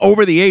one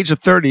over the age of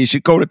 30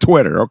 should go to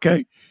Twitter.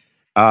 Okay.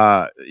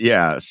 So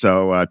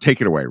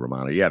take it away,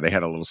 Rummana. Yeah, they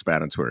had a little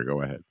spat on Twitter.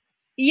 Go ahead.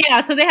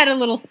 Yeah, so they had a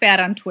little spat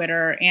on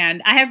Twitter,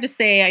 and I have to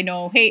say, I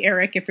know, hey,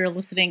 Eric, if you're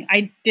listening,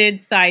 I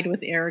did side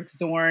with Eric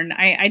Zorn.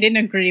 I didn't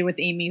agree with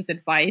Amy's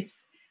advice.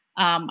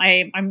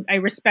 I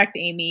respect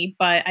Amy,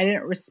 but I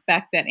didn't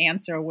respect that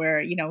answer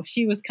where,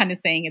 she was kind of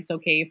saying it's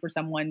okay for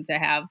someone to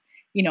have,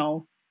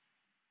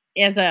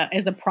 as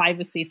a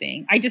privacy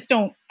thing.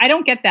 I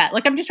don't get that.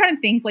 Like, I'm just trying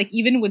to think, like,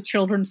 even with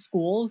children's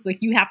schools, like,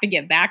 you have to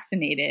get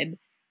vaccinated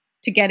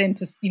to get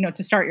into,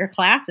 to start your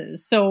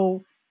classes.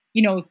 So,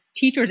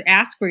 teachers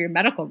ask for your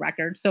medical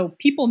records. So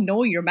people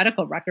know your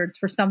medical records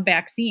for some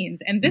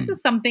vaccines. And this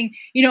is something,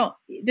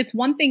 it's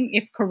one thing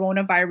if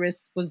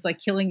coronavirus was like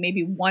killing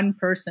maybe one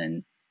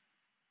person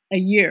a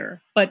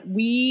year. But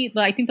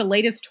I think the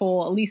latest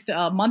toll, at least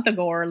a month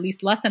ago, or at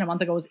least less than a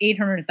month ago, was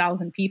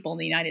 800,000 people in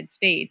the United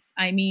States.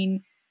 I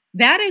mean,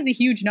 that is a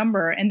huge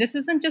number. And this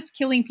isn't just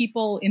killing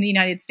people in the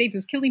United States,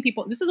 it's killing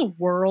people. This is a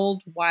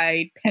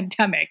worldwide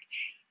pandemic.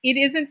 It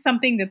isn't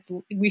something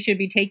we should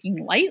be taking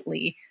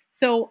lightly.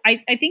 So I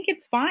think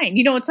it's fine.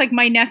 It's like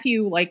my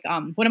nephew, like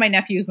one of my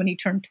nephews, when he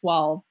turned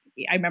 12,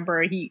 I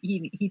remember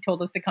he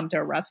told us to come to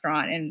a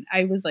restaurant, and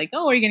I was like,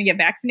 "Oh, are you going to get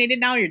vaccinated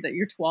now?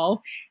 You're 12."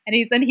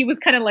 And then he was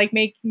kind of like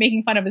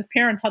making fun of his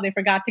parents, how they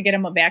forgot to get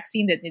him a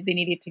vaccine that they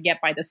needed to get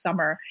by the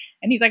summer.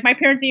 And he's like, "My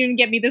parents didn't even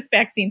get me this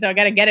vaccine, so I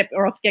got to get it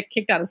or else get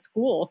kicked out of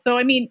school." So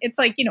I mean, it's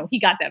like, he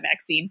got that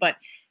vaccine, but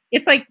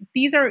it's like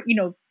these are,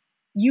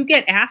 you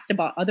get asked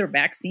about other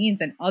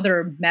vaccines and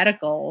other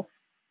medical,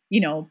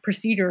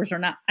 procedures, or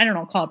not. I don't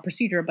know, call it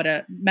procedure, but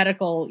a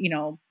medical,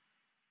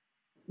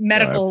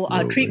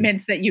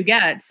 treatments that you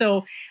get.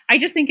 So I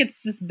just think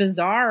it's just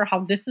bizarre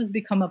how this has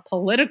become a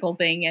political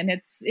thing, and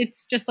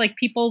it's just like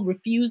people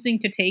refusing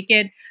to take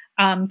it.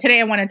 Today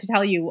I wanted to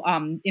tell you,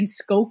 in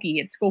Skokie,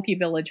 at Skokie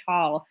Village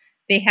Hall,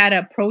 they had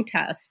a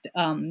protest.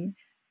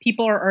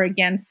 People are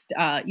against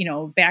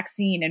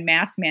vaccine and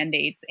mask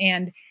mandates,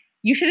 and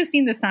you should have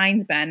seen the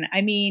signs, Ben.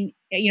 I mean,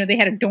 they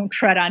had a "Don't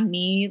tread on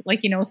me,"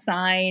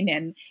 sign,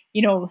 and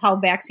how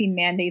vaccine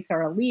mandates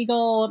are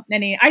illegal.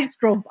 And I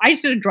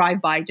used to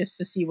drive by just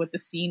to see what the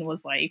scene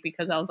was like,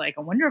 because I was like,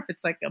 I wonder if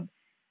it's like a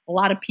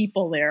lot of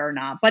people there or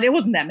not. But it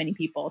wasn't that many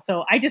people.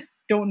 So I just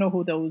don't know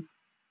who those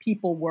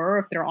people were,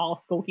 if they're all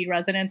Skokie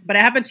residents. But I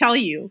have to tell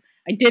you,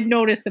 I did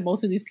notice that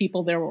most of these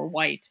people there were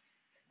white.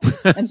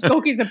 And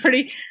Skokie's a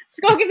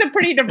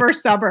pretty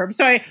diverse suburb.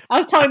 So I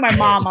was telling my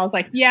mom, I was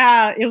like,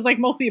 yeah, it was like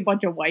mostly a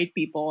bunch of white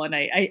people, and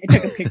I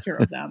took a picture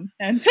of them.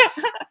 And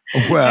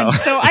well, and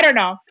so I don't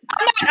know.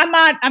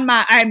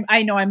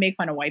 I know I make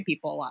fun of white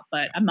people a lot,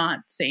 but I'm not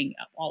saying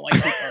all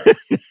white people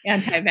are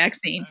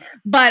anti-vaccine.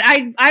 But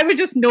I was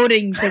just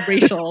noting the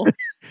racial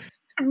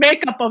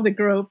makeup of the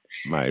group.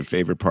 My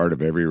favorite part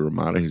of every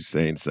Rummana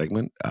Hussain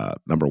segment,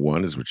 number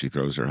one, is when she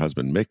throws her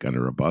husband Mick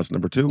under a bus.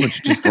 Number two, when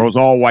she just throws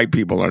all white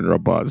people under a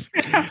bus.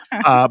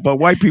 But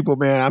white people,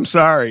 man, I'm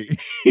sorry.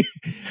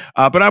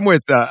 But I'm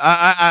with.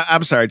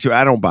 I'm sorry too.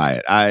 I don't buy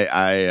it.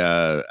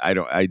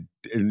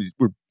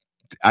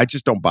 I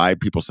just don't buy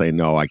people saying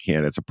no. I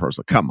can't. It's a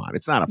personal. Come on,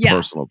 it's not a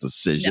personal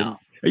decision. No.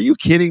 Are you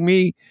kidding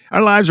me?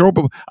 Our lives are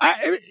open.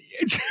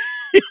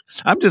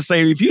 I'm just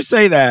saying, if you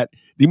say that,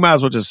 you might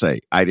as well just say,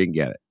 I didn't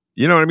get it.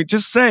 You know what I mean?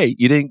 Just say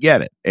you didn't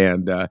get it.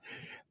 And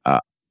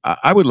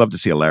I would love to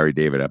see a Larry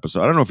David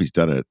episode. I don't know if he's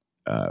done it,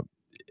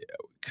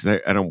 because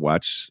I don't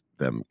watch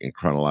them in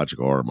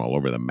chronological order. I'm all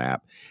over the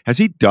map. Has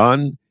he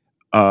done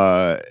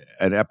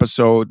an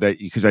episode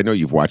because I know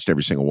you've watched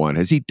every single one.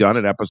 Has he done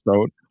an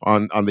episode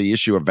on the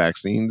issue of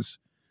vaccines?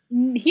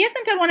 He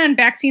hasn't done one on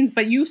vaccines,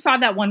 but you saw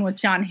that one with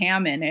John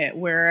Hamm in it,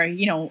 where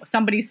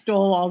somebody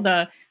stole all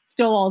the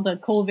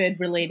COVID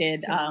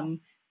related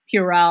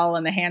Purell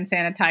and the hand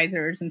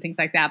sanitizers and things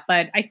like that.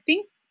 But I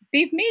think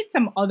they've made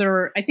some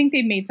other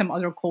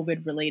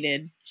COVID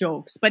related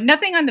jokes, but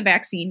nothing on the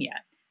vaccine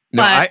yet.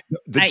 No, but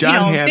the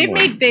John Hamm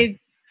one.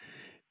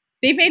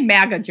 They've made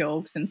MAGA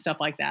jokes and stuff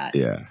like that.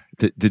 Yeah.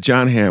 The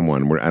John Hamm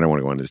one, where I don't want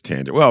to go on this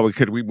tangent. Well,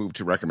 we move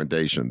to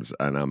recommendations,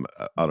 and I'm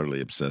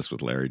utterly obsessed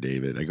with Larry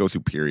David. I go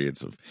through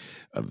periods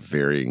of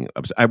varying.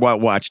 I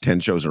watch 10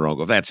 shows in a row.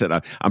 Go, that's it.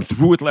 I'm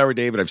through with Larry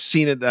David. I've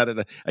seen it. That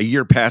a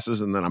year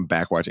passes, and then I'm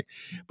back watching.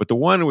 But the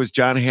one was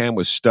John Hamm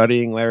was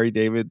studying Larry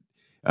David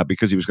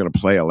because he was going to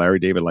play a Larry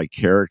David-like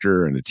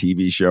character in a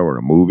TV show or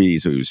a movie.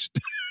 So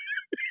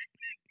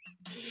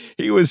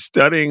he was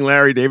studying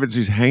Larry David. So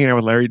he's hanging out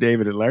with Larry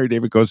David, and Larry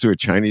David goes to a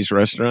Chinese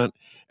restaurant,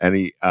 and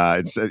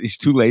he's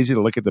too lazy to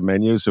look at the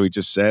menu, so he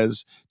just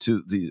says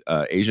to the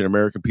Asian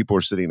American people who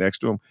are sitting next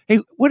to him,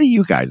 "Hey, what are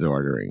you guys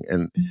ordering?"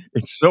 And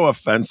it's so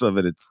offensive,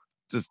 and it's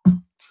just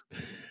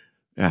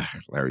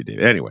Larry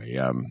David. Anyway,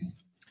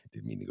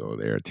 didn't mean to go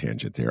there, a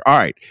tangent there. All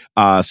right,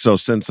 so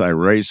since I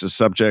raised the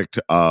subject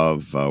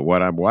of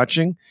what I'm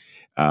watching,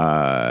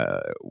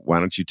 why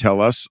don't you tell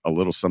us a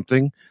little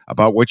something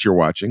about what you're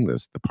watching?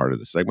 This the part of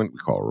the segment we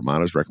call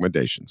Rummana's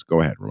Recommendations.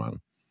 Go ahead, Rummana.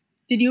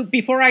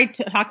 Before I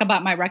talk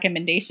about my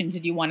recommendations,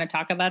 did you want to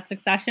talk about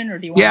Succession, or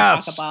do you want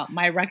to talk about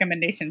my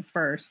recommendations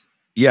first?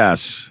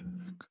 Yes.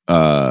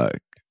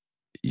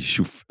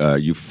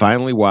 You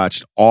finally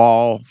watched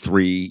all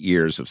 3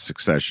 years of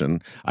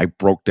Succession. I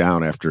broke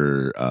down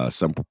after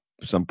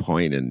some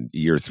point in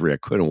year 3.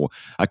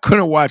 I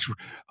couldn't watch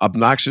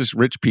obnoxious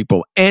rich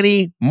people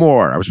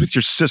anymore. I was with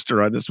your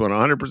sister on this one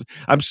 100%.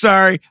 I'm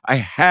sorry. I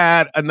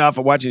had enough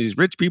of watching these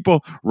rich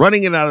people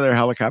running in and out of their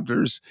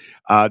helicopters,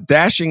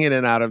 dashing in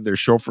and out of their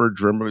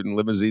chauffeur-driven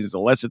limousines,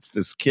 unless it's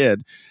this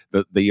kid,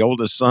 the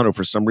oldest son, who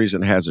for some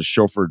reason has a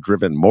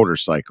chauffeur-driven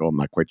motorcycle. I'm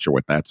not quite sure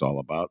what that's all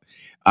about.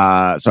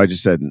 So I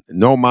just said,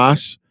 no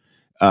mas,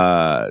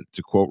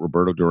 to quote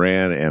Roberto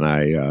Duran, and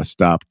I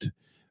stopped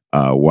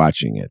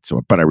watching it.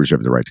 But I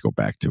reserve the right to go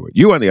back to it.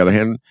 You, on the other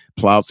hand,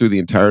 plowed through the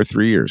entire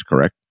 3 years,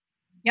 correct?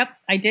 Yep,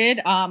 I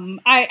did.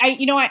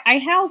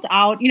 I held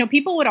out.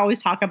 People would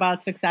always talk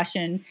about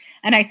Succession,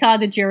 and I saw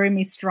that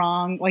Jeremy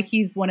Strong, like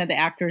he's one of the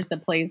actors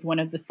that plays one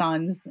of the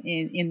sons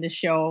in the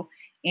show,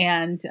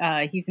 and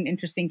he's an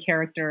interesting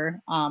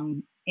character.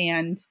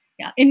 And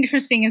yeah,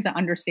 interesting is an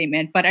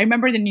understatement. But I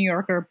remember the New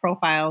Yorker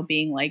profile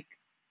being like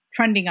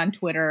trending on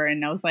Twitter,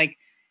 and I was like,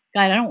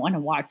 God, I don't want to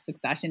watch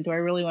Succession. Do I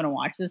really want to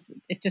watch this?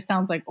 It just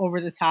sounds like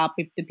over the top.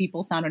 If the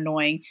people sound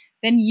annoying,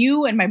 then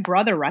you and my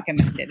brother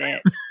recommended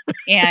it,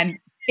 and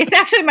it's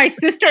actually my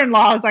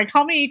sister-in-law is like,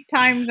 how many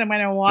times am I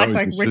going to watch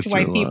like rich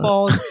white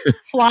people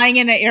flying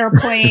in an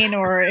airplane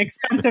or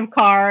expensive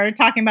car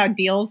talking about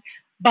deals?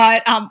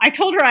 But I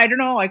told her, I don't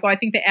know, like, I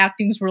think the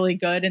acting's really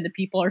good and the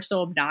people are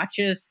so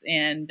obnoxious.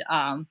 And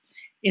I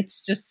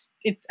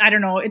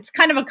don't know. It's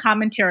kind of a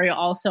commentary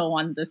also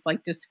on this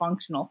like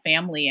dysfunctional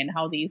family and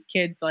how these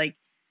kids, like,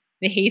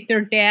 they hate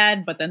their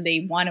dad, but then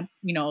they want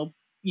to,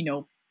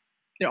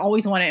 they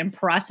always want to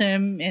impress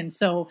him. And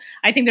so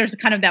I think there's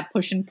kind of that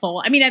push and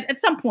pull. I mean,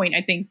 at some point,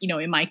 I think,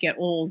 it might get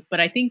old, but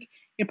I think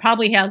it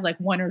probably has like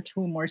one or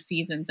two more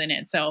seasons in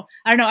it. So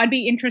I don't know. I'd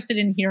be interested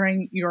in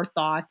hearing your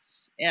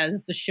thoughts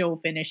as the show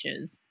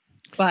finishes.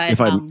 But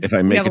if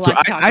I make it through,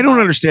 I don't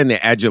understand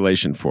the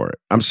adulation for it.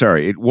 I'm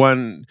sorry. It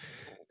won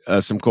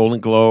some Golden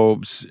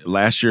Globes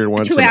last year. It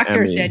won two some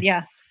actors Emmy. did,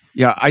 yeah.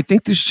 Yeah, I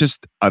think there's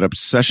just an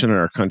obsession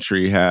our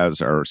country has,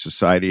 our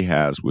society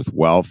has with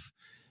wealth.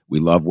 We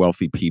love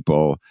wealthy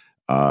people.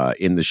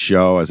 In the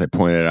show, as I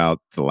pointed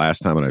out the last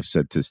time, and I've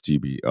said this to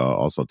you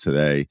also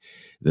today,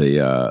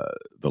 the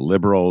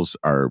liberals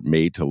are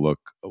made to look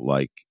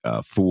like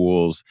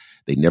fools.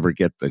 They never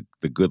get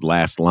the good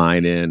last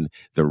line in.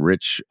 The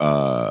rich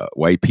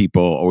white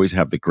people always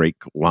have the great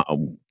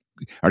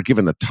are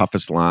given the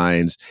toughest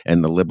lines,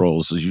 and the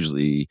liberals is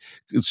usually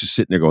just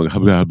sitting there going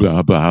blah,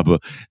 blah, blah, blah.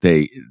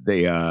 They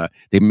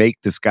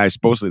make this guy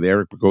supposedly the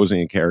Eric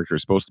Bogosian character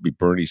is supposed to be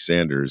Bernie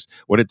Sanders.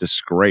 What a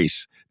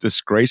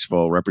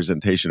disgraceful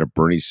representation of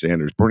Bernie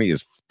Sanders. Bernie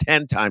is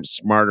 10 times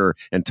smarter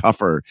and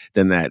tougher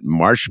than that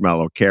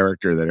marshmallow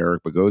character that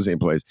Eric Bogosian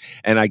plays.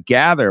 And I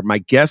gather, my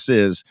guess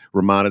is,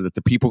 Rummana, that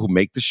the people who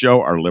make the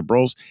show are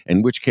liberals,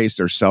 in which case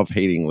they're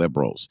self-hating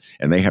liberals,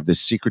 and they have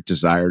this secret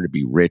desire to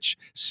be rich,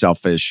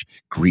 selfish,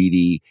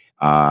 greedy,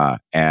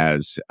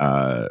 as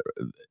the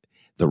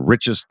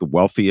richest, the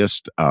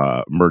wealthiest,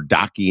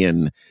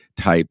 Murdochian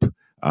type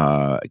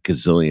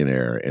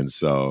gazillionaire. And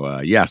so,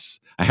 yes,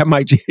 I have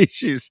my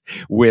issues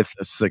with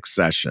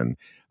Succession.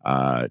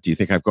 Do you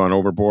think I've gone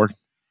overboard?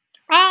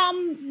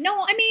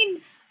 No, I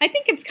mean, I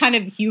think it's kind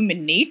of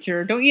human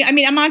nature, don't you? I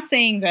mean, I'm not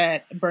saying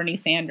that Bernie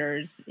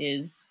Sanders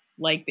is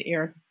like the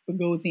Eric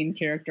Bogosian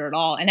character at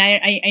all. And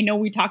I know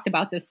we talked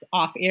about this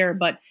off air,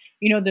 but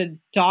the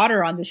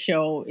daughter on the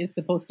show is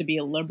supposed to be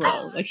a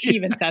liberal. Like she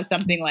even says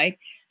something like,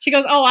 she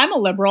goes, "Oh, I'm a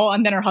liberal,"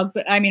 and then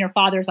her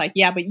father's like,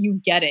 "Yeah, but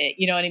you get it,"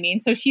 you know what I mean?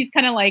 So she's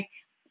kind of like,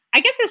 I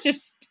guess it's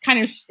just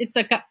it's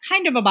like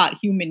kind of about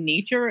human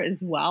nature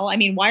as well. I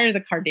mean, why are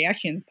the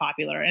Kardashians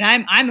popular?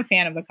 And I'm a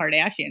fan of the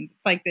Kardashians.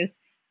 It's like this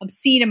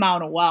obscene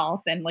amount of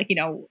wealth, and like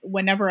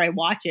whenever I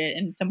watch it,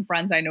 and some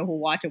friends I know who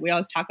watch it, we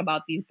always talk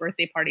about these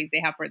birthday parties they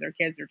have for their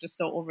kids are just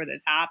so over the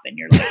top, and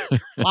you're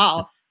like,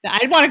 wow,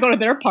 I'd want to go to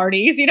their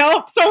parties,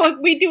 So like,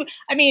 we do.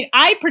 I mean,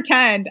 I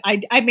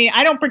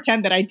don't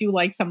pretend that I do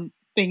like some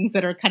things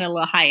that are kind of a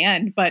little high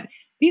end, but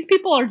these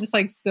people are just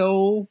like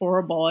so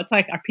horrible. It's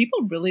like, are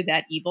people really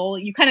that evil?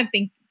 You kind of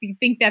think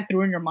that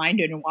through in your mind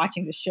when you're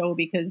watching the show,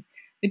 because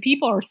the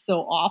people are so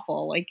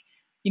awful. Like,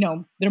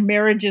 their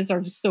marriages are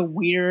just so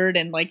weird.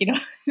 And like,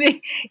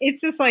 it's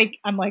just like,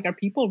 I'm like, are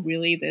people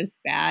really this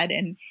bad?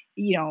 And,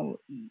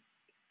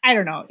 I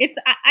don't know.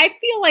 I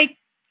feel like,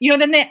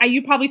 then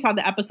you probably saw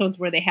the episodes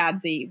where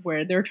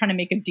where they're trying to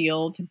make a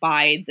deal to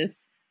buy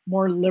this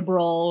more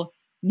liberal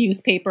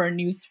newspaper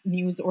news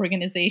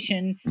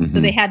organization. Mm-hmm.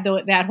 So they had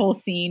that whole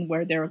scene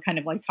where they were kind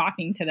of like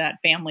talking to that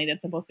family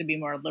that's supposed to be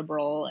more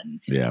liberal. And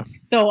yeah,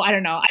 so I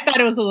don't know. I thought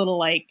it was a little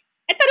like,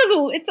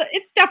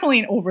 it's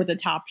definitely an over the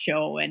top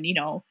show. And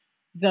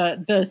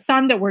the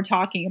son that we're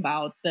talking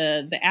about,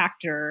 the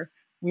actor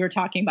we were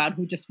talking about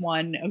who just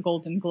won a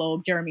Golden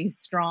Globe, Jeremy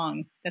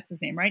Strong, that's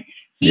his name, right?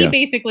 He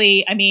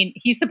basically, I mean,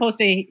 he's supposed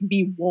to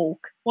be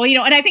woke. Well,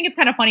 and I think it's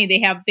kind of funny.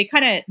 They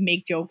kind of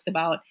make jokes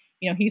about,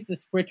 he's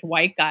this rich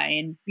white guy,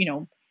 and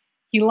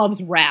he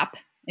loves rap,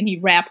 and he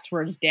raps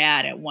for his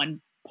dad at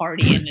one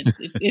party, and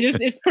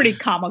it's pretty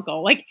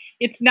comical. Like,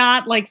 it's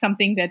not like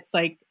something that's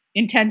like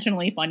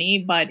intentionally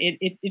funny, but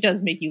it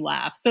does make you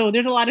laugh. So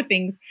there's a lot of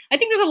things. I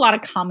think there's a lot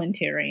of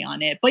commentary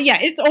on it, but yeah,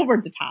 it's over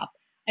the top.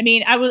 I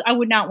mean, I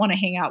would not want to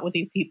hang out with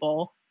these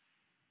people.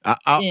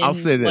 I'll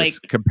say this: like,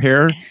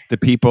 compare the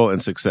people in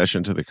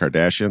Succession to the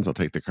Kardashians. I'll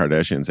take the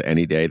Kardashians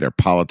any day. Their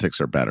politics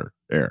are better.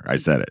 There, I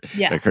said it.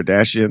 Yeah. The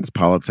Kardashians'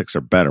 politics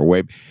are better,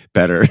 way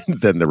better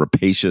than the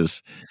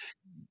rapacious,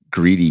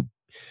 greedy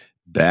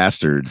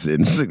bastards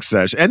in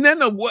Succession. And then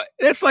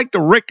it's like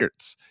the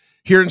Rickards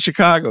here in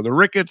Chicago. The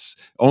Rickards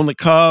own the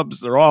Cubs.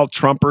 They're all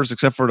Trumpers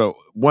except for the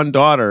one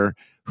daughter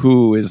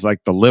who is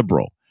like the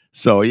liberal.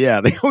 So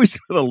yeah, they always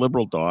have the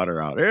liberal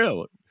daughter out.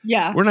 Yeah,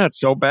 Yeah. We're not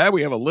so bad.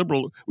 We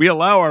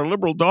allow our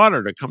liberal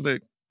daughter to come to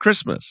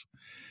Christmas.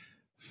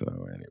 So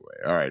anyway,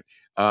 all right.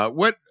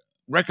 What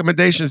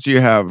recommendations do you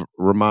have,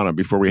 Rummana,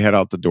 before we head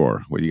out the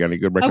door? Well, you got any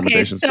good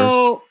recommendations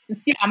so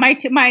yeah,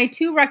 my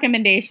two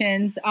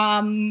recommendations.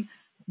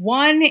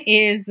 One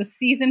is the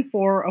season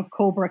 4 of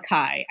Cobra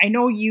Kai. I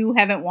know you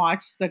haven't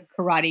watched the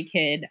Karate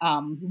Kid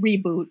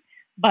reboot,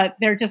 but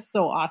they're just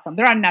so awesome.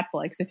 They're on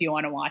Netflix if you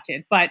want to watch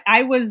it. But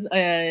I was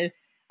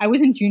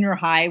in junior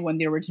high when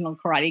the original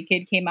Karate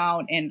Kid came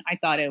out, and I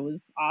thought it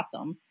was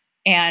awesome.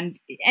 And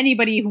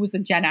anybody who's a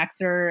Gen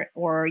Xer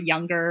or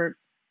younger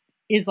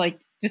is like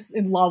just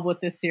in love with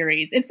this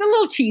series. It's a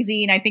little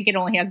cheesy, and I think it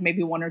only has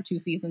maybe 1 or 2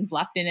 seasons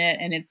left in it,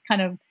 and it's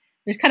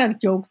there's kind of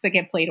jokes that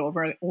get played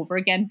over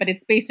again, but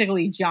it's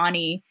basically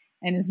Johnny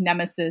and his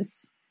nemesis.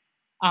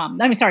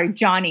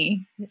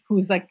 Johnny,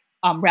 who's like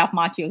Ralph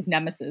Macchio's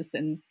nemesis,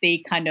 and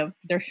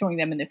they're showing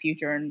them in the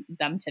future and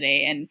them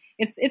today, and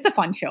it's a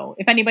fun show.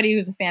 If anybody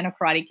who's a fan of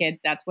Karate Kid,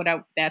 that's what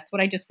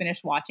I just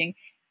finished watching.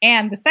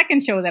 And the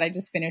second show that I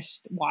just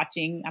finished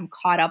watching, I'm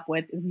caught up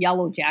with, is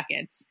Yellow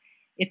Jackets.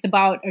 It's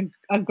about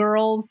a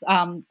girls, a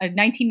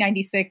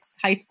 1996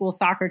 high school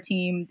soccer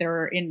team.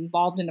 They're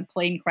involved in a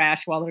plane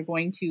crash while they're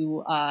going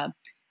to a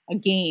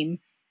game.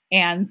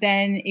 And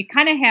then it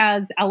kind of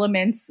has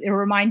elements. It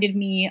reminded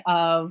me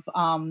of,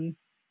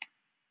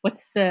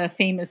 what's the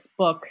famous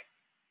book?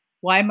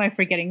 Why am I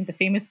forgetting the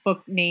famous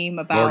book name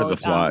about? Lord of the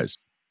Flies.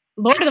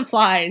 Lord of the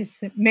Flies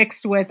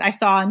mixed with, I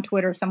saw on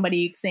Twitter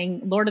somebody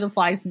saying Lord of the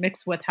Flies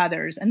mixed with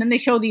Heathers. And then they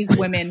show these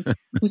women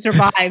who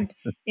survived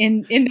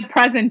in the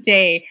present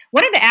day.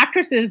 One of the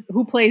actresses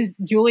who plays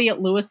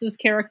Juliette Lewis's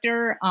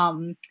character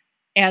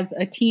as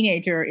a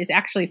teenager is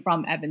actually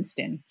from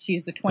Evanston.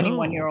 She's a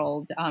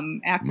 21-year-old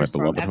actress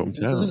from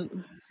Evanston. So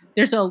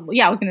there's I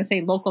was going to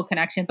say local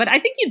connection, but I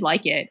think you'd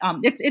like it.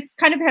 It's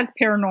kind of has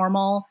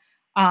paranormal,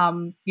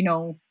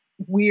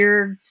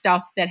 weird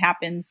stuff that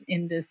happens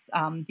in this,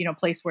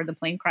 place where the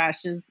plane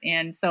crashes.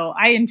 And so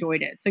I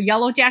enjoyed it. So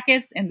Yellow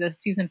Jackets and the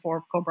season 4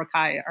 of Cobra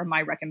Kai are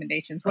my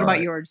recommendations. What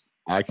about yours?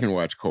 I can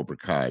watch Cobra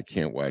Kai. I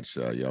can't watch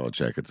Yellow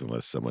Jackets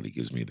unless somebody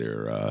gives me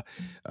their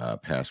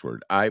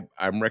password.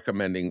 I'm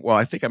recommending, well,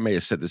 I think I may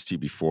have said this to you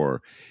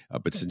before,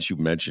 but since you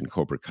mentioned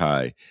Cobra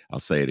Kai, I'll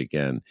say it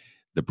again.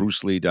 The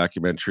Bruce Lee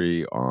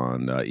documentary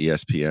on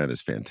ESPN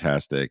is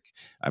fantastic.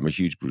 I'm a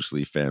huge Bruce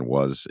Lee fan,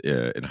 was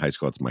in high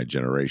school. It's my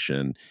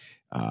generation.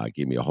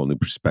 Gave me a whole new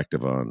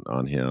perspective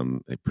on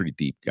him. A pretty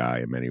deep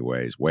guy in many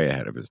ways, way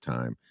ahead of his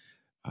time.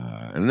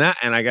 And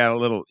I got a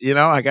little,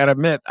 I got to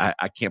admit,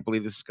 I can't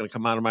believe this is going to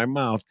come out of my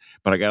mouth,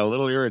 but I got a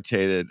little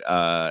irritated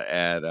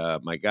at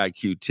my guy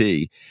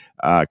QT,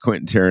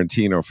 Quentin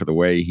Tarantino, for the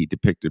way he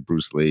depicted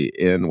Bruce Lee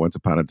in Once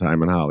Upon a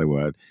Time in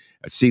Hollywood.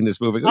 I've seen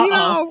this movie.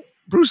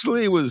 Bruce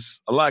Lee was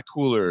a lot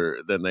cooler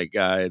than that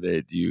guy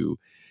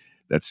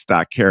that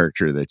stock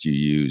character that you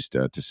used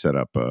to set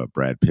up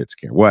Brad Pitt's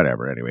character.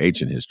 Whatever. Anyway,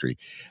 ancient history.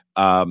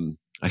 I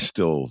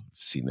still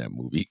seen that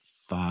movie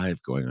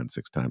 5 going on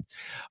 6 times.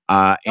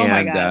 My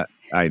God.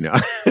 I know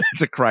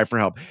it's a cry for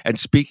help. And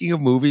speaking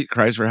of movie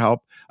cries for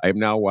help, I am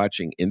now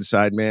watching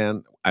Inside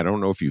Man. I don't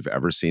know if you've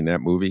ever seen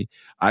that movie.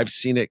 I've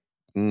seen it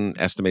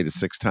estimated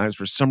 6 times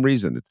for some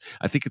reason.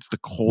 I think it's the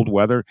cold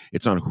weather.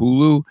 It's on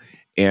Hulu.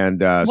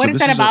 And what is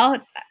that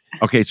about?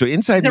 So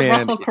Inside Man.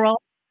 Russell Crowe?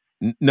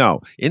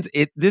 No,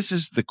 this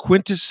is the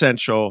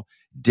quintessential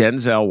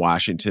Denzel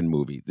Washington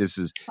movie. This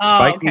is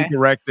Spike Lee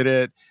directed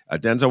it.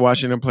 Denzel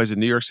Washington plays a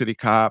New York City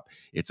cop.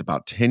 It's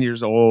about 10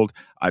 years old.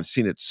 I've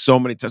seen it so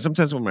many times.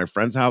 Sometimes when my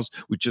friend's house,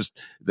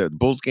 the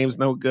Bulls game's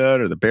no good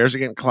or the Bears are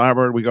getting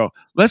clobbered, we go,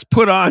 let's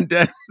put on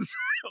Denzel.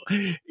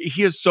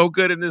 He is so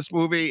good in this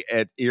movie.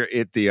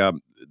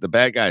 The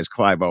bad guy is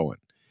Clive Owen,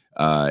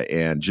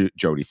 and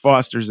Jodie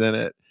Foster's in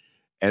it.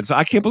 And so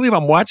I can't believe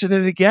I'm watching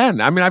it again.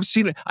 I mean, I've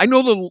seen it. I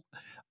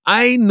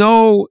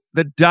know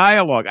the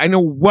dialogue. I know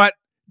what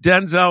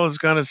Denzel is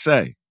going to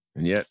say.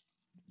 And yet,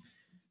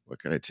 what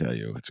can I tell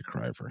you? It's a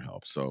cry for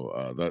help.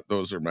 So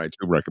those are my 2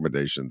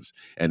 recommendations.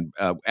 And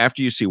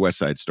after you see West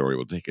Side Story,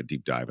 we'll take a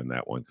deep dive in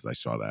that one because I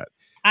saw that.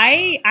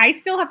 I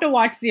still have to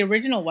watch the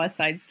original West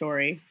Side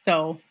Story.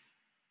 So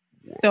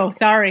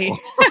sorry.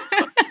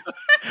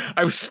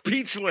 I was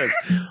speechless.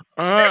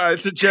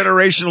 It's a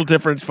generational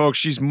difference, folks.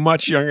 She's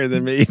much younger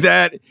than me.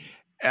 That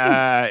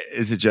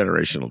is a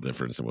generational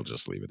difference, and we'll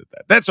just leave it at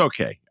that. That's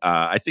okay.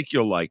 I think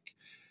you'll like.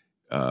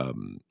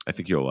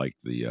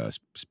 The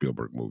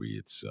Spielberg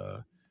movie.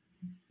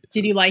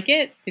 Did you like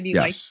it? Did you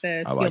like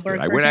the Spielberg? I liked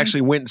it. I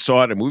actually went and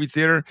saw it at a movie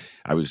theater.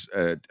 I took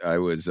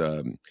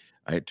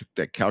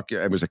that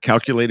it was a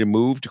calculated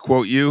move, to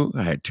quote you.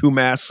 I had 2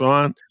 masks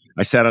on.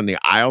 I sat on the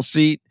aisle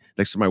seat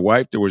next to my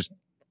wife. There was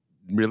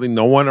really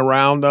no one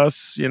around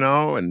us,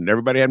 and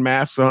everybody had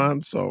masks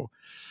on. So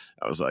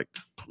I was like,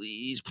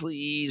 please,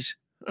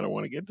 I don't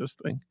want to get this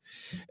thing.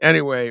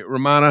 Anyway,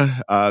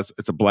 Rummana,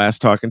 it's a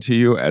blast talking to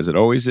you, as it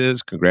always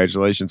is.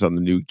 Congratulations on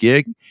the new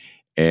gig.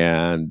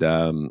 And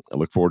I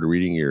look forward to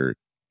reading your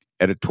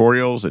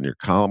editorials and your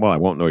column. Well, I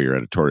won't know your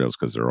editorials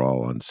because they're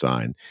all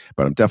unsigned,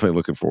 but I'm definitely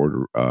looking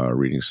forward to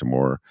reading some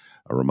more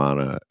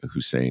Rummana,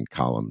 Hussain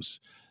columns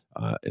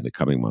in the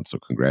coming months. So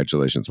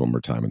congratulations one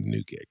more time on the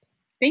new gig.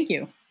 Thank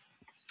you.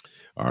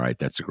 All right,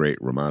 that's a great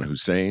Rummana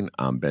Hussain.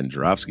 I'm Ben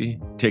Joravsky.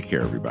 Take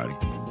care, everybody.